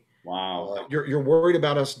way. Wow. You're worried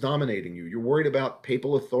about us dominating you. You're worried about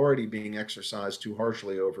papal authority being exercised too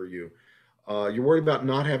harshly over you. You're worried about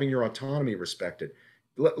not having your autonomy respected.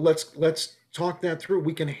 Let's talk that through.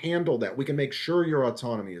 We can handle that. We can make sure your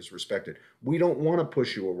autonomy is respected. We don't want to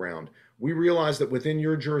push you around. We realize that within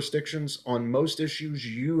your jurisdictions, on most issues,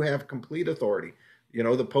 you have complete authority.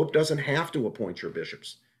 The Pope doesn't have to appoint your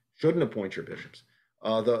bishops, shouldn't appoint your bishops.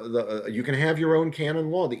 You can have your own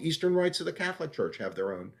canon law. The Eastern Rites of the Catholic Church have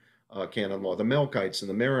their own canon law. The Melkites and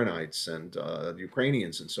the Maronites and the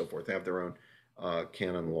Ukrainians and so forth have their own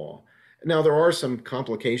canon law. Now, there are some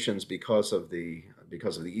complications because of the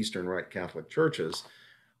Eastern Rite Catholic churches.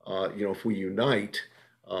 If we unite,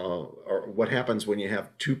 or what happens when you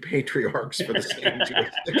have two patriarchs for the same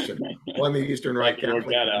jurisdiction, one the Eastern Rite Catholic,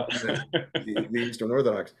 the Eastern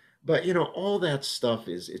Orthodox. But all that stuff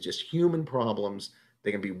is just human problems.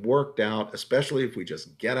 They can be worked out, especially if we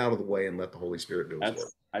just get out of the way and let the Holy Spirit do His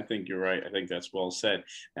work. I think you're right. I think that's well said.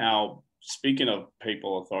 Now, speaking of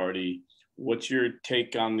papal authority, what's your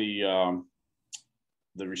take on the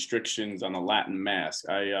restrictions on the Latin Mass?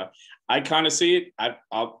 I kind of see it.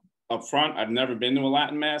 Up front, I've never been to a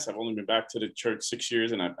Latin Mass. I've only been back to the church 6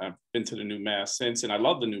 years, and I've been to the new Mass since, and I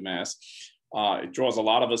love the new Mass. It draws a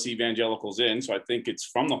lot of us evangelicals in, so I think it's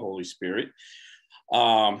from the Holy Spirit.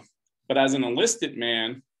 But as an enlisted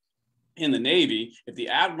man in the Navy, if the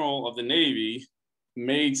Admiral of the Navy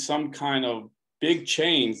made some kind of big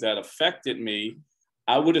change that affected me,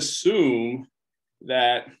 I would assume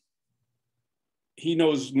that he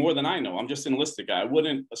knows more than I know. I'm just an enlisted guy. I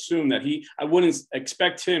wouldn't assume that I wouldn't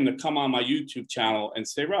expect him to come on my YouTube channel and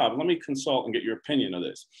say, Rob, let me consult and get your opinion of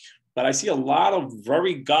this. But I see a lot of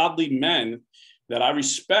very godly men that I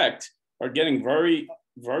respect are getting very,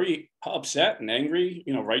 very upset and angry,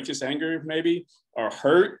 righteous anger maybe, or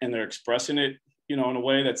hurt, and they're expressing it, in a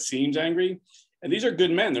way that seems angry. And these are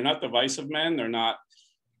good men. They're not divisive men. They're not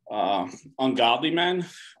ungodly men.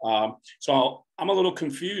 So I'm a little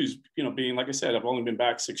confused, being, like I said, I've only been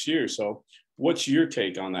back 6 years. So what's your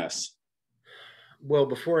take on this? Well,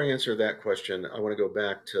 before I answer that question, I want to go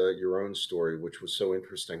back to your own story, which was so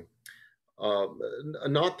interesting.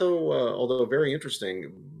 Although very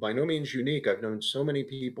interesting, by no means unique. I've known so many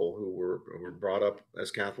people who were brought up as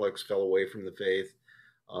Catholics, fell away from the faith,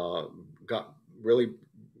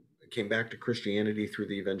 came back to Christianity through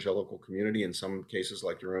the evangelical community. In some cases,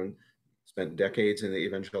 like your own, spent decades in the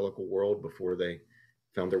evangelical world before they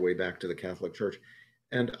found their way back to the Catholic Church.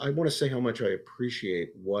 And I want to say how much I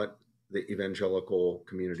appreciate what the evangelical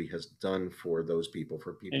community has done for those people,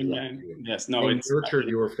 for people Amen. like you. Yes, no, it's nurtured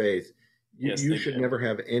your faith. You should do. never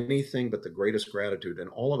have anything but the greatest gratitude, and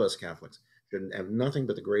all of us Catholics should have nothing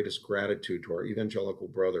but the greatest gratitude to our evangelical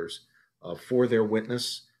brothers for their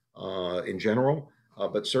witness in general,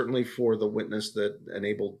 but certainly for the witness that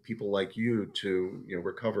enabled people like you to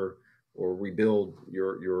recover or rebuild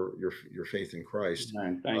your faith in Christ.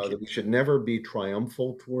 Man, thank you. That we should never be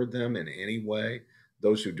triumphal toward them in any way.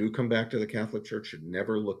 Those who do come back to the Catholic Church should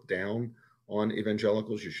never look down on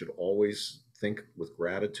evangelicals. You should always think with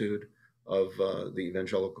gratitude of the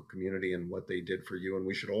evangelical community and what they did for you, and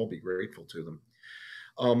we should all be grateful to them.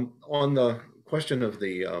 On the question of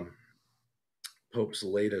the Pope's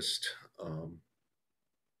latest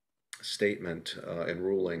statement and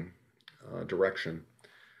ruling direction,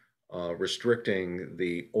 restricting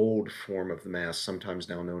the old form of the Mass, sometimes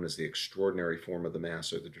now known as the extraordinary form of the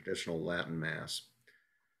Mass or the traditional Latin Mass.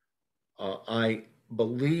 I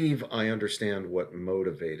believe I understand what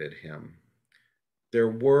motivated him. There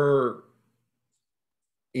were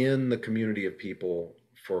in the community of people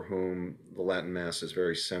for whom the Latin Mass is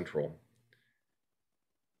very central,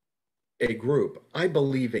 a group, I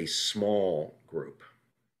believe a small group,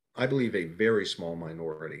 I believe a very small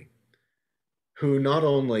minority, who not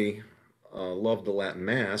only loved the Latin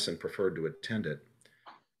Mass and preferred to attend it,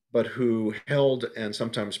 but who held and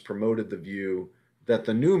sometimes promoted the view that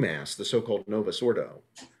the new Mass, the so-called Novus Ordo,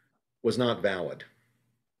 was not valid,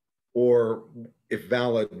 or if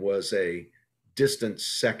valid, was a distant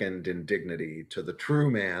second in dignity to the true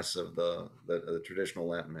Mass of the traditional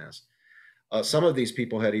Latin Mass. Some of these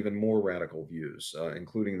people had even more radical views,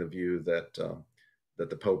 including the view that that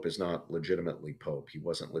the Pope is not legitimately Pope. He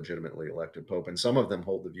wasn't legitimately elected Pope, and some of them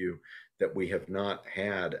hold the view that we have not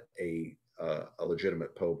had a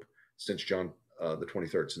legitimate Pope since John the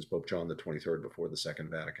 23rd, since Pope John the 23rd, before the Second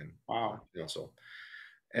Vatican Council.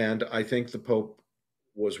 And I think the Pope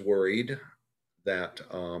was worried that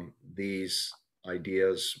these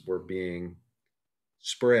ideas were being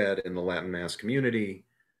spread in the Latin Mass community,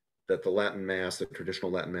 that the Latin Mass, the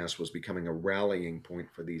traditional Latin Mass, was becoming a rallying point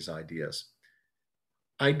for these ideas.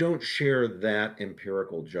 I don't share that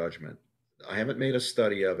empirical judgment. I haven't made a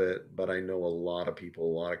study of it, but I know a lot of people,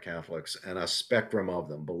 a lot of Catholics, and a spectrum of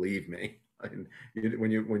them, believe me.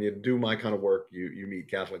 When you do my kind of work, you meet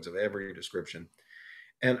Catholics of every description.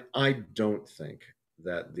 And I don't think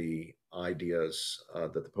that the ideas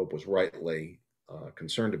that the Pope was rightly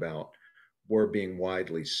concerned about were being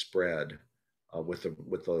widely spread with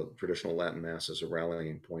the traditional Latin Mass as a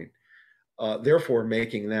rallying point. Therefore,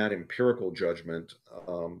 making that empirical judgment,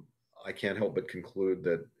 I can't help but conclude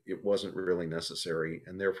that it wasn't really necessary,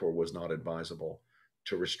 and therefore was not advisable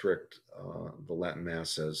to restrict the Latin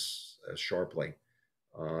Mass as sharply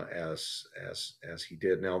as he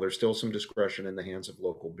did. Now, there's still some discretion in the hands of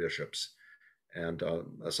local bishops, and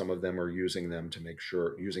some of them are using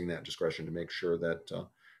that discretion to make sure that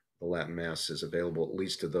the Latin Mass is available, at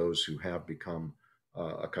least to those who have become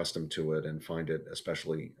accustomed to it and find it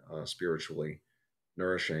especially spiritually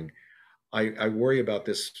nourishing. I worry about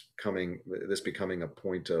this becoming a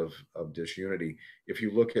point of disunity. If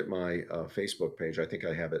you look at my Facebook page, I think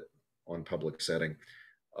I have it on public setting,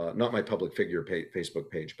 not my public figure Facebook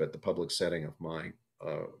page, but the public setting of my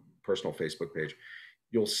personal Facebook page.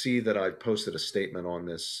 You'll see that I've posted a statement on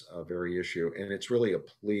this very issue, and it's really a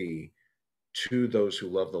plea to those who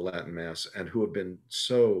love the Latin Mass and who have been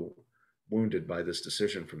so wounded by this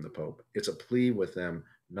decision from the Pope. It's a plea with them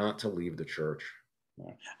not to leave the church.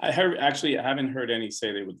 I haven't heard any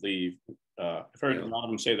say they would leave. I've heard a lot of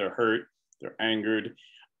them say they're hurt, they're angered.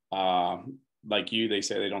 Like you, they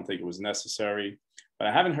say they don't think it was necessary, but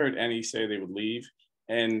I haven't heard any say they would leave.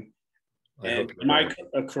 And am I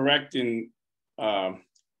correct in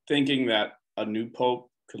thinking that a new Pope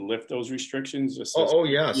could lift those restrictions?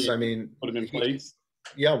 Yes. I mean, put them in place.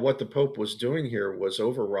 Yeah, what the Pope was doing here was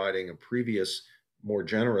overriding a previous, more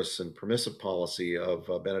generous and permissive policy of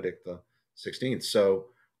Benedict XVI. So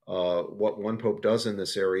what one Pope does in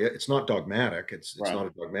this area, it's not dogmatic. It's not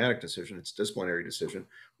a dogmatic decision. It's a disciplinary decision.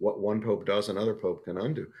 What one Pope does, another Pope can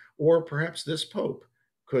undo. Or perhaps this Pope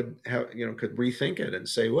could rethink it and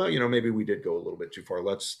say, well, maybe we did go a little bit too far.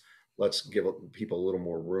 Let's give people a little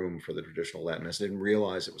more room for the traditional Latin Mass. Didn't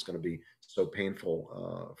realize it was going to be so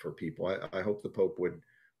painful for people. I hope the Pope would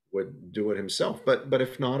do it himself. But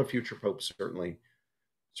if not, a future Pope certainly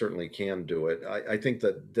can do it. I think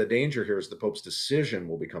that the danger here is the Pope's decision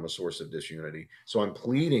will become a source of disunity. So I'm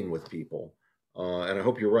pleading with people, and I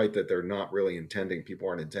hope you're right that people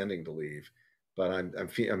aren't intending to leave. But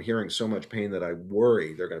I'm hearing so much pain that I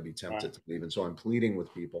worry they're going to be tempted to leave, and so I'm pleading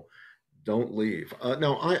with people. Don't leave.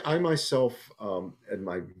 Now, I myself, in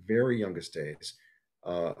my very youngest days,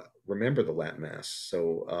 remember the Latin Mass.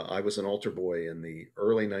 So I was an altar boy in the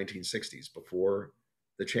early 1960s, before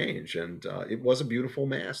the change, and it was a beautiful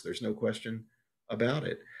Mass. There's no question about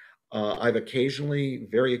it. I've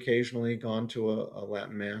very occasionally, gone to a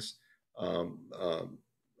Latin Mass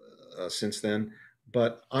since then,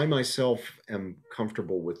 but I myself am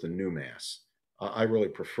comfortable with the new Mass. I really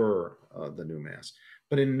prefer the new Mass.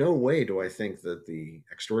 But in no way do I think that the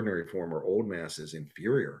extraordinary form or old Mass is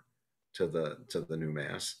inferior to the new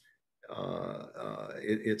Mass.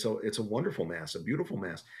 It's a wonderful Mass, a beautiful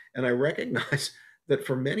Mass, and I recognize that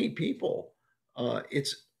for many people,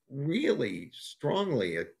 it's really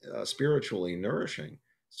strongly spiritually nourishing.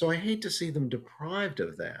 So I hate to see them deprived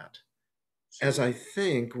of that, as I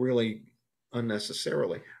think really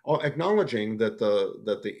unnecessarily, acknowledging that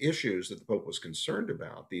the issues that the Pope was concerned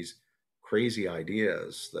about, these crazy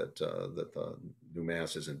ideas that the new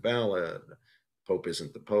Mass isn't valid, Pope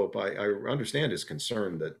isn't the Pope. I understand his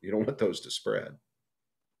concern that you don't want those to spread.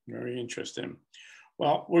 Very interesting.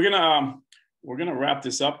 Well, we're gonna wrap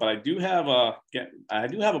this up, but I do have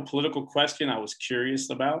a political question I was curious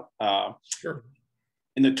about. Sure.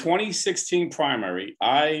 In the 2016 primary,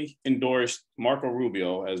 I endorsed Marco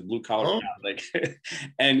Rubio as blue collar Catholic,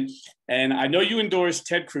 and I know you endorsed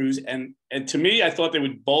Ted Cruz, and to me, I thought they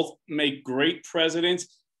would both make great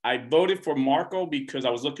presidents. I voted for Marco because I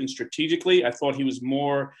was looking strategically. I thought he was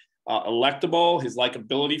more electable. His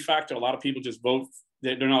likability factor. A lot of people just vote.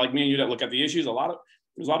 They're not like me and you that look at the issues. There's a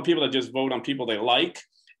lot of people that just vote on people they like.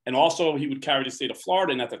 And also, he would carry the state of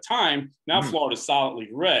Florida. And at the time, now Florida's solidly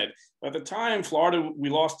red. But at the time, Florida, we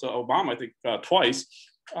lost to Obama, I think, twice.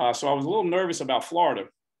 So I was a little nervous about Florida.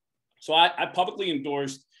 So I publicly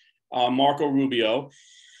endorsed Marco Rubio,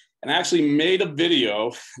 and I actually made a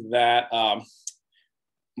video that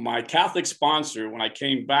my Catholic sponsor, when I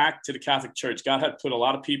came back to the Catholic Church, God had put a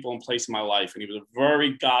lot of people in place in my life, and he was a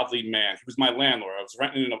very godly man. He was my landlord. I was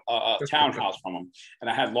renting a townhouse from him, and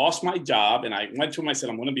I had lost my job, and I went to him. I said,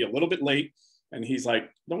 I'm going to be a little bit late. And he's like,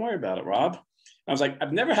 don't worry about it, Rob. I was like,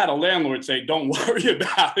 I've never had a landlord say, don't worry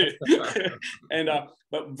about it.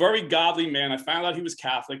 But very godly man. I found out he was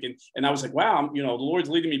Catholic, and I was like, wow, the Lord's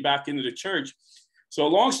leading me back into the church. So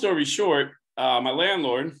long story short, my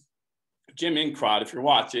landlord, Jim Incrod, if you're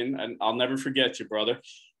watching, and I'll never forget you, brother.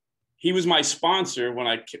 He was my sponsor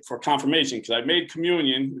for confirmation, because I made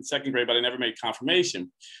communion in second grade, but I never made confirmation.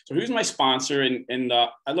 So he was my sponsor, and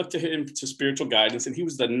I looked to him to spiritual guidance, and he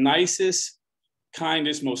was the nicest,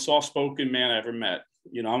 kindest, most soft-spoken man I ever met.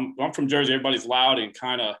 I'm from Jersey. Everybody's loud and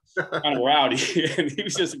kind of rowdy, and he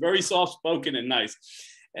was just very soft-spoken and nice.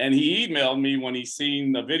 And he emailed me when he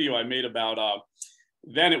seen the video I made about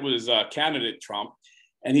then it was candidate Trump.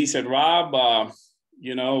 And he said, Rob,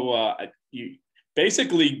 you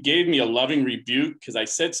basically gave me a loving rebuke because I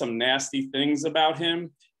said some nasty things about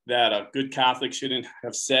him that a good Catholic shouldn't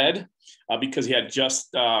have said because he had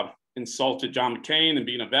just insulted John McCain and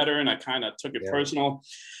being a veteran. I kind of took it personal.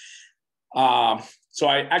 So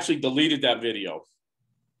I actually deleted that video.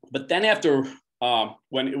 But then after,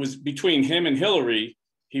 when it was between him and Hillary,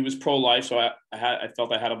 he was pro-life. So I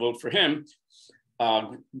felt I had to vote for him.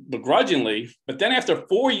 Begrudgingly, but then after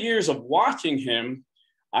 4 years of watching him,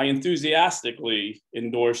 I enthusiastically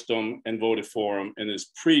endorsed him and voted for him in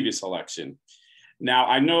his previous election. Now,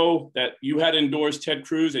 I know that you had endorsed Ted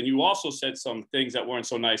Cruz, and you also said some things that weren't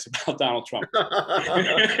so nice about Donald Trump.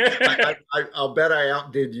 I'll bet I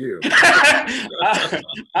outdid you. I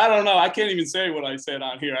don't know. I can't even say what I said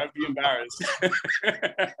on here. I'd be embarrassed.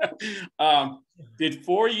 Did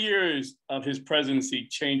 4 years of his presidency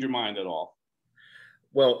change your mind at all?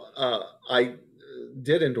 Well, I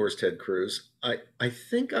did endorse Ted Cruz. I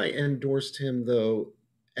think I endorsed him, though,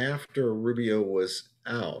 after Rubio was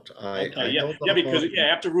out. Because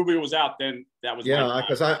after Rubio was out, then that was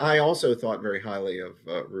because I also thought very highly of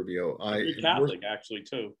Rubio. I Catholic actually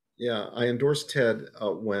too. Yeah, I endorsed Ted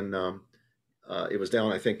when it was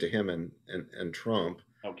down, I think, to him and Trump.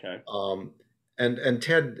 Okay. And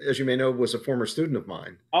Ted, as you may know, was a former student of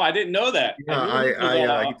mine. Oh, I didn't know that.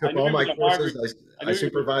 Yeah, he took all my courses. I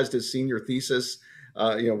supervised his senior thesis.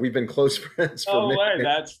 We've been close friends for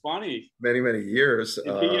that's funny. Many years.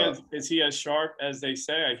 Is he as sharp as they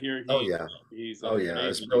say? I hear. It's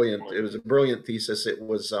brilliant. It was a brilliant thesis. It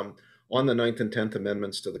was on the 9th and 10th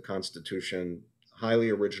Amendments to the Constitution.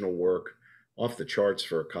 Highly original work, off the charts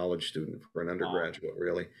for a college student, for an undergraduate,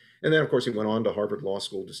 really. And then, of course, he went on to Harvard Law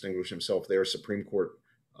School, distinguished himself there, Supreme Court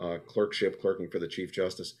clerking for the Chief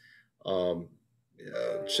Justice,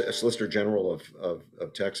 Solicitor General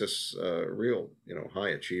of Texas, real, high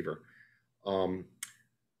achiever. And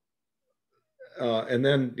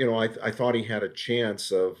then, I thought he had a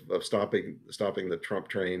chance of stopping the Trump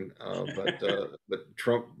train, but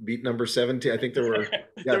Trump beat number 17. I think there were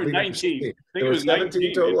 19. There were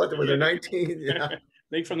 17 total. Were there 19? Yeah. I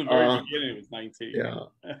think from the very beginning it was 19. Yeah.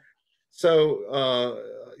 So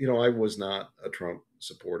I was not a Trump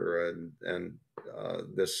supporter, and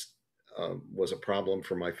this was a problem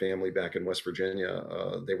for my family back in West Virginia.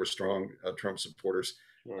 They were strong Trump supporters.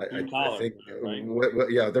 Or I, blue I collar, think,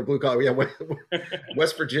 right? yeah, they're blue collar. Yeah,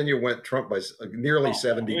 West Virginia went Trump by nearly Oh, wait,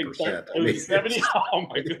 70%. I it mean, was 70. Oh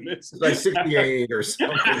my goodness. it's like 68 or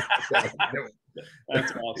something like that.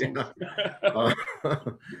 That's awesome. Yeah. Uh,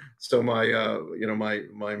 so my,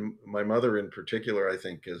 my mother in particular, I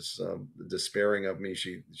think, is despairing of me.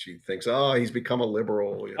 She thinks, oh, he's become a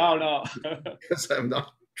liberal, Oh no. because I'm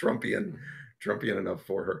not Trumpian enough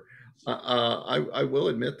for her. I will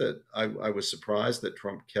admit that I was surprised that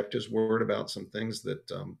Trump kept his word about some things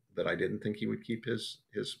that I didn't think he would keep his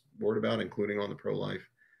word about, including on the pro-life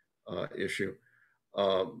issue.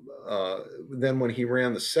 Then when he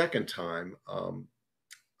ran the second time,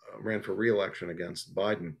 ran for re-election against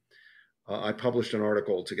Biden, I published an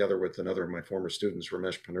article together with another of my former students,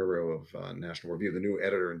 Ramesh Ponnuru of National Review, the new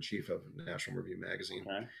editor-in-chief of National Review magazine.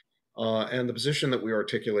 Okay. And the position that we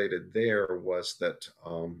articulated there was that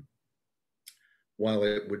while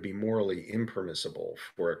it would be morally impermissible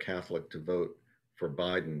for a Catholic to vote for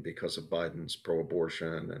Biden because of Biden's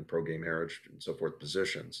pro-abortion and pro-gay marriage and so forth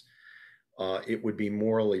positions, it would be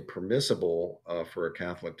morally permissible for a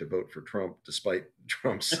Catholic to vote for Trump despite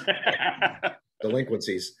Trump's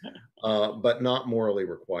delinquencies, but not morally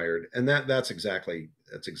required. And that's exactly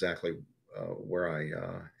where I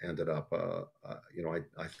ended up.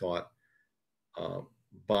 I thought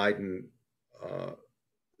Biden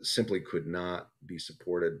simply could not be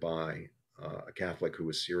supported by a Catholic who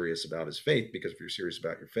was serious about his faith, because if you're serious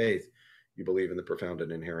about your faith, you believe in the profound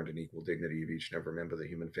and inherent and equal dignity of each and every member of the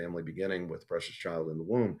human family, beginning with the precious child in the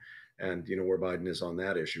womb. And you know where Biden is on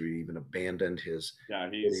that issue. He even abandoned his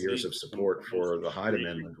 40 years of support for the Hyde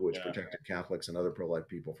Amendment, which protected Catholics and other pro-life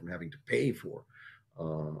people from having to pay for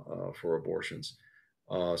abortions.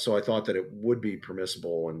 So I thought that it would be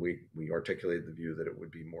permissible, and we articulated the view that it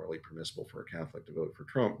would be morally permissible for a Catholic to vote for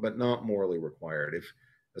Trump, but not morally required. If,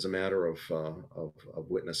 as a matter of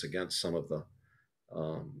witness against some of the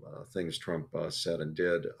things Trump said and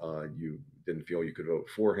did, you didn't feel you could vote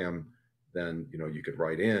for him, then you could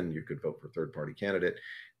write in, you could vote for a third-party candidate.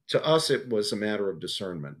 To us, it was a matter of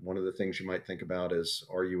discernment. One of the things you might think about is,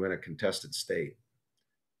 are you in a contested state?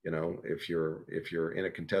 If you're in a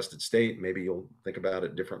contested state, maybe you'll think about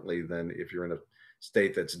it differently than if you're in a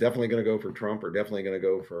state that's definitely going to go for Trump or definitely going to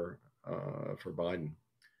go for Biden.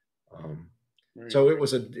 So it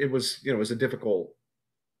was a difficult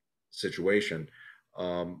situation.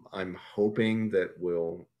 I'm hoping that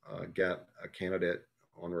we'll get a candidate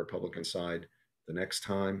on the Republican side the next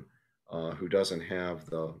time who doesn't have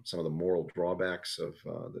some of the moral drawbacks of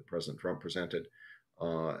that President Trump presented,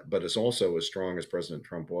 but is also as strong as President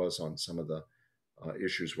Trump was on some of the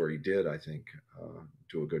issues where he did, I think,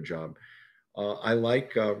 do a good job. I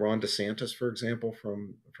like Ron DeSantis, for example,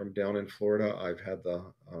 from down in Florida. I've had the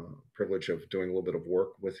privilege of doing a little bit of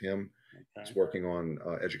work with him. Okay. He's working on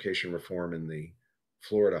education reform in the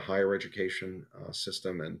Florida higher education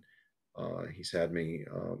system, and he's had me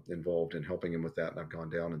involved in helping him with that. And I've gone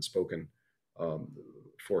down and spoken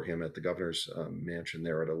for him at the governor's mansion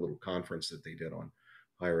there at a little conference that they did on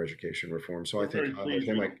higher education reform. So I think highly of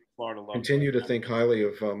him. I continue to think highly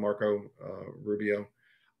of Marco Rubio.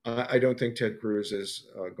 I don't think Ted Cruz is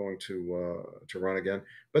going to run again,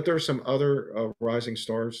 but there are some other rising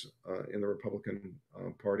stars in the Republican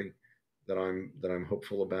Party that I'm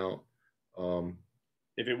hopeful about.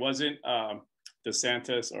 If it wasn't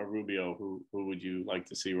DeSantis or Rubio, who would you like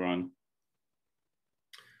to see run?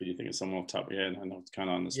 Do you think of someone off the top of your head? I know it's kind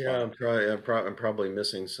of on the spot. Yeah, I'm probably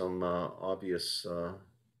missing some obvious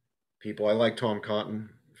people. I like Tom Cotton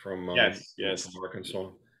from from Arkansas,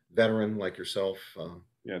 veteran like yourself.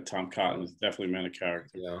 Yeah, Tom Cotton is definitely a man of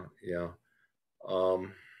character. Yeah.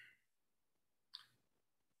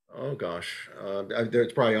 Oh gosh,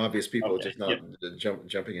 there's probably obvious people, just not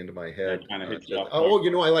jumping into my head. I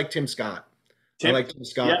like Tim Scott. I like Tim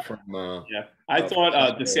Scott from. I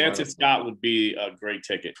thought DeSantis Scott would be a great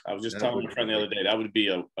ticket. I was just telling my friend the other day that would be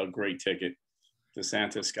a great ticket.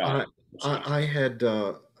 DeSantis Scott. I had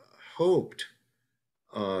hoped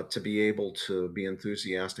to be able to be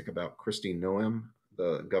enthusiastic about Kristi Noem,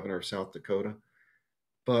 the governor of South Dakota,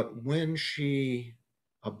 but when she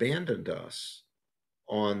abandoned us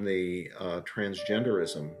on the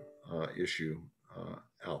transgenderism issue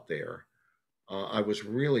out there, I was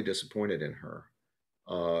really disappointed in her.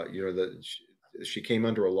 She came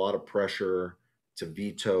under a lot of pressure to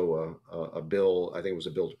veto a bill. I think it was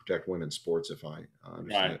a bill to protect women's sports, if I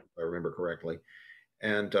understand, if I remember correctly.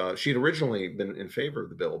 And she had originally been in favor of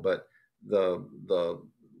the bill, but the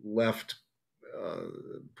left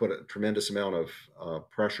put a tremendous amount of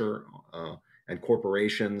pressure and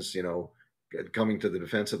corporations, coming to the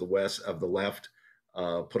defense of the left,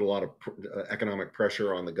 put a lot of economic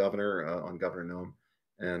pressure on the governor, on Governor Noem,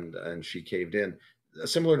 and she caved in.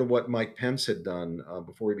 Similar to what Mike Pence had done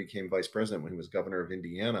before he became vice president when he was governor of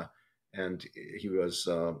Indiana, and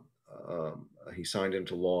he signed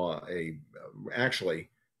into law a actually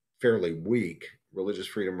fairly weak Religious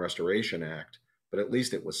Freedom Restoration Act, but at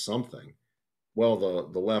least it was something. Well,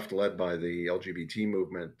 the left, led by the LGBT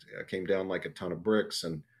movement, came down like a ton of bricks,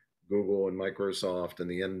 and Google and Microsoft and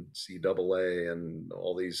the NCAA and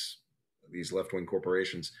all these left-wing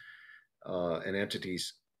corporations and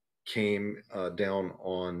entities came down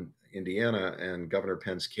on Indiana, and Governor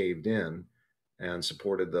Pence caved in and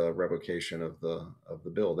supported the revocation of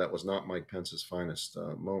the bill. That was not Mike Pence's finest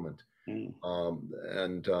moment.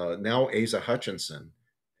 And now Asa Hutchinson,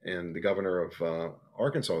 and the governor of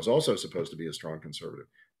Arkansas, is also supposed to be a strong conservative,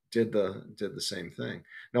 did the same thing.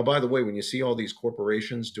 Now, by the way, when you see all these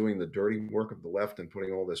corporations doing the dirty work of the left and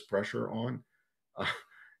putting all this pressure on,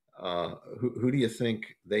 who do you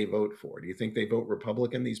think they vote for? Do you think they vote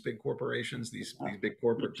Republican? These big corporations, these big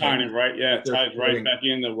corporate, tying it right, yeah, ties right back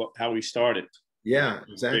into how we started. Yeah,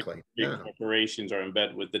 exactly. Big corporations are in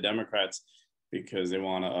bed with the Democrats because they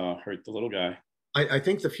want to hurt the little guy. I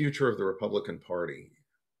think the future of the Republican Party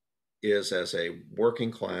is as a working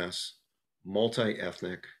class,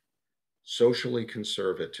 multi-ethnic, socially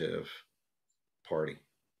conservative party.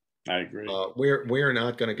 I agree. We're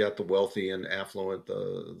not going to get the wealthy and affluent,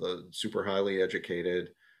 the super highly educated.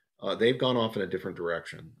 They've gone off in a different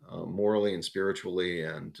direction, morally and spiritually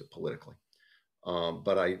and politically.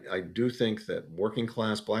 But I do think that working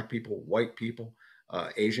class, Black people, white people,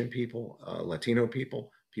 Asian people, Latino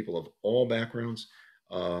people, people of all backgrounds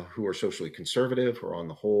who are socially conservative, who are on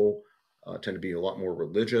the whole tend to be a lot more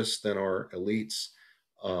religious than our elites,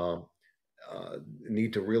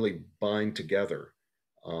 need to really bind together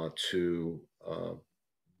to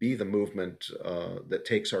be the movement that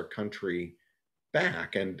takes our country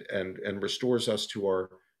back and restores us to our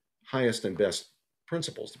highest and best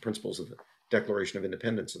principles, the principles of the Declaration of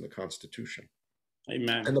Independence and the Constitution.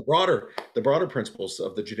 Amen. And the broader principles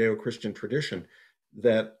of the Judeo-Christian tradition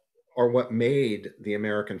that are what made the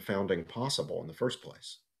American founding possible in the first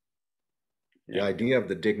place. The idea of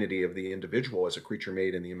the dignity of the individual as a creature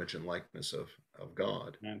made in the image and likeness of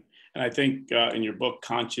God. And I think in your book,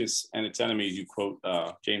 Conscience and Its Enemies, you quote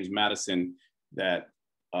James Madison that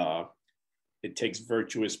it takes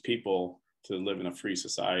virtuous people to live in a free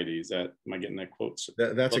society. Am I getting that quote?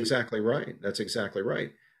 That's exactly right. That's exactly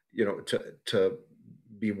right. To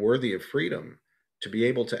be worthy of freedom, to be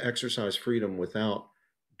able to exercise freedom without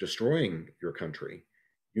destroying your country,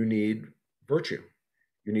 you need virtue.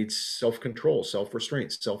 You need self-control,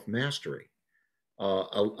 self-restraint, self-mastery.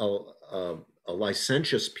 A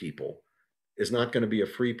licentious people is not going to be a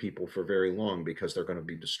free people for very long, because they're going to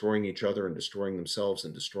be destroying each other and destroying themselves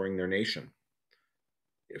and destroying their nation.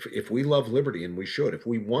 If we love liberty, and we should, if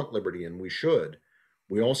we want liberty, and we should,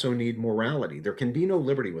 we also need morality. There can be no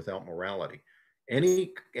liberty without morality.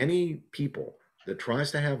 Any people that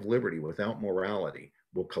tries to have liberty without morality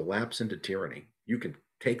will collapse into tyranny. You can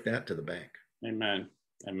take that to the bank. Amen.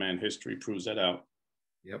 Amen. History proves that out.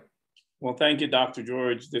 Yep. Well, thank you, Dr.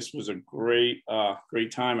 George. This was a great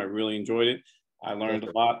time. I really enjoyed it. I learned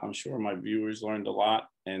a lot. I'm sure my viewers learned a lot.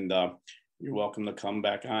 And you're welcome to come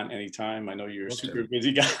back on anytime. I know you're a super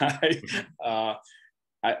busy guy.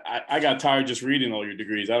 I got tired just reading all your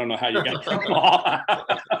degrees. I don't know how you got them all.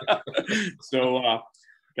 So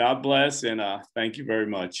God bless, and thank you very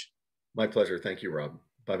much. My pleasure. Thank you, Rob.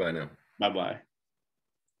 Bye-bye now. Bye-bye.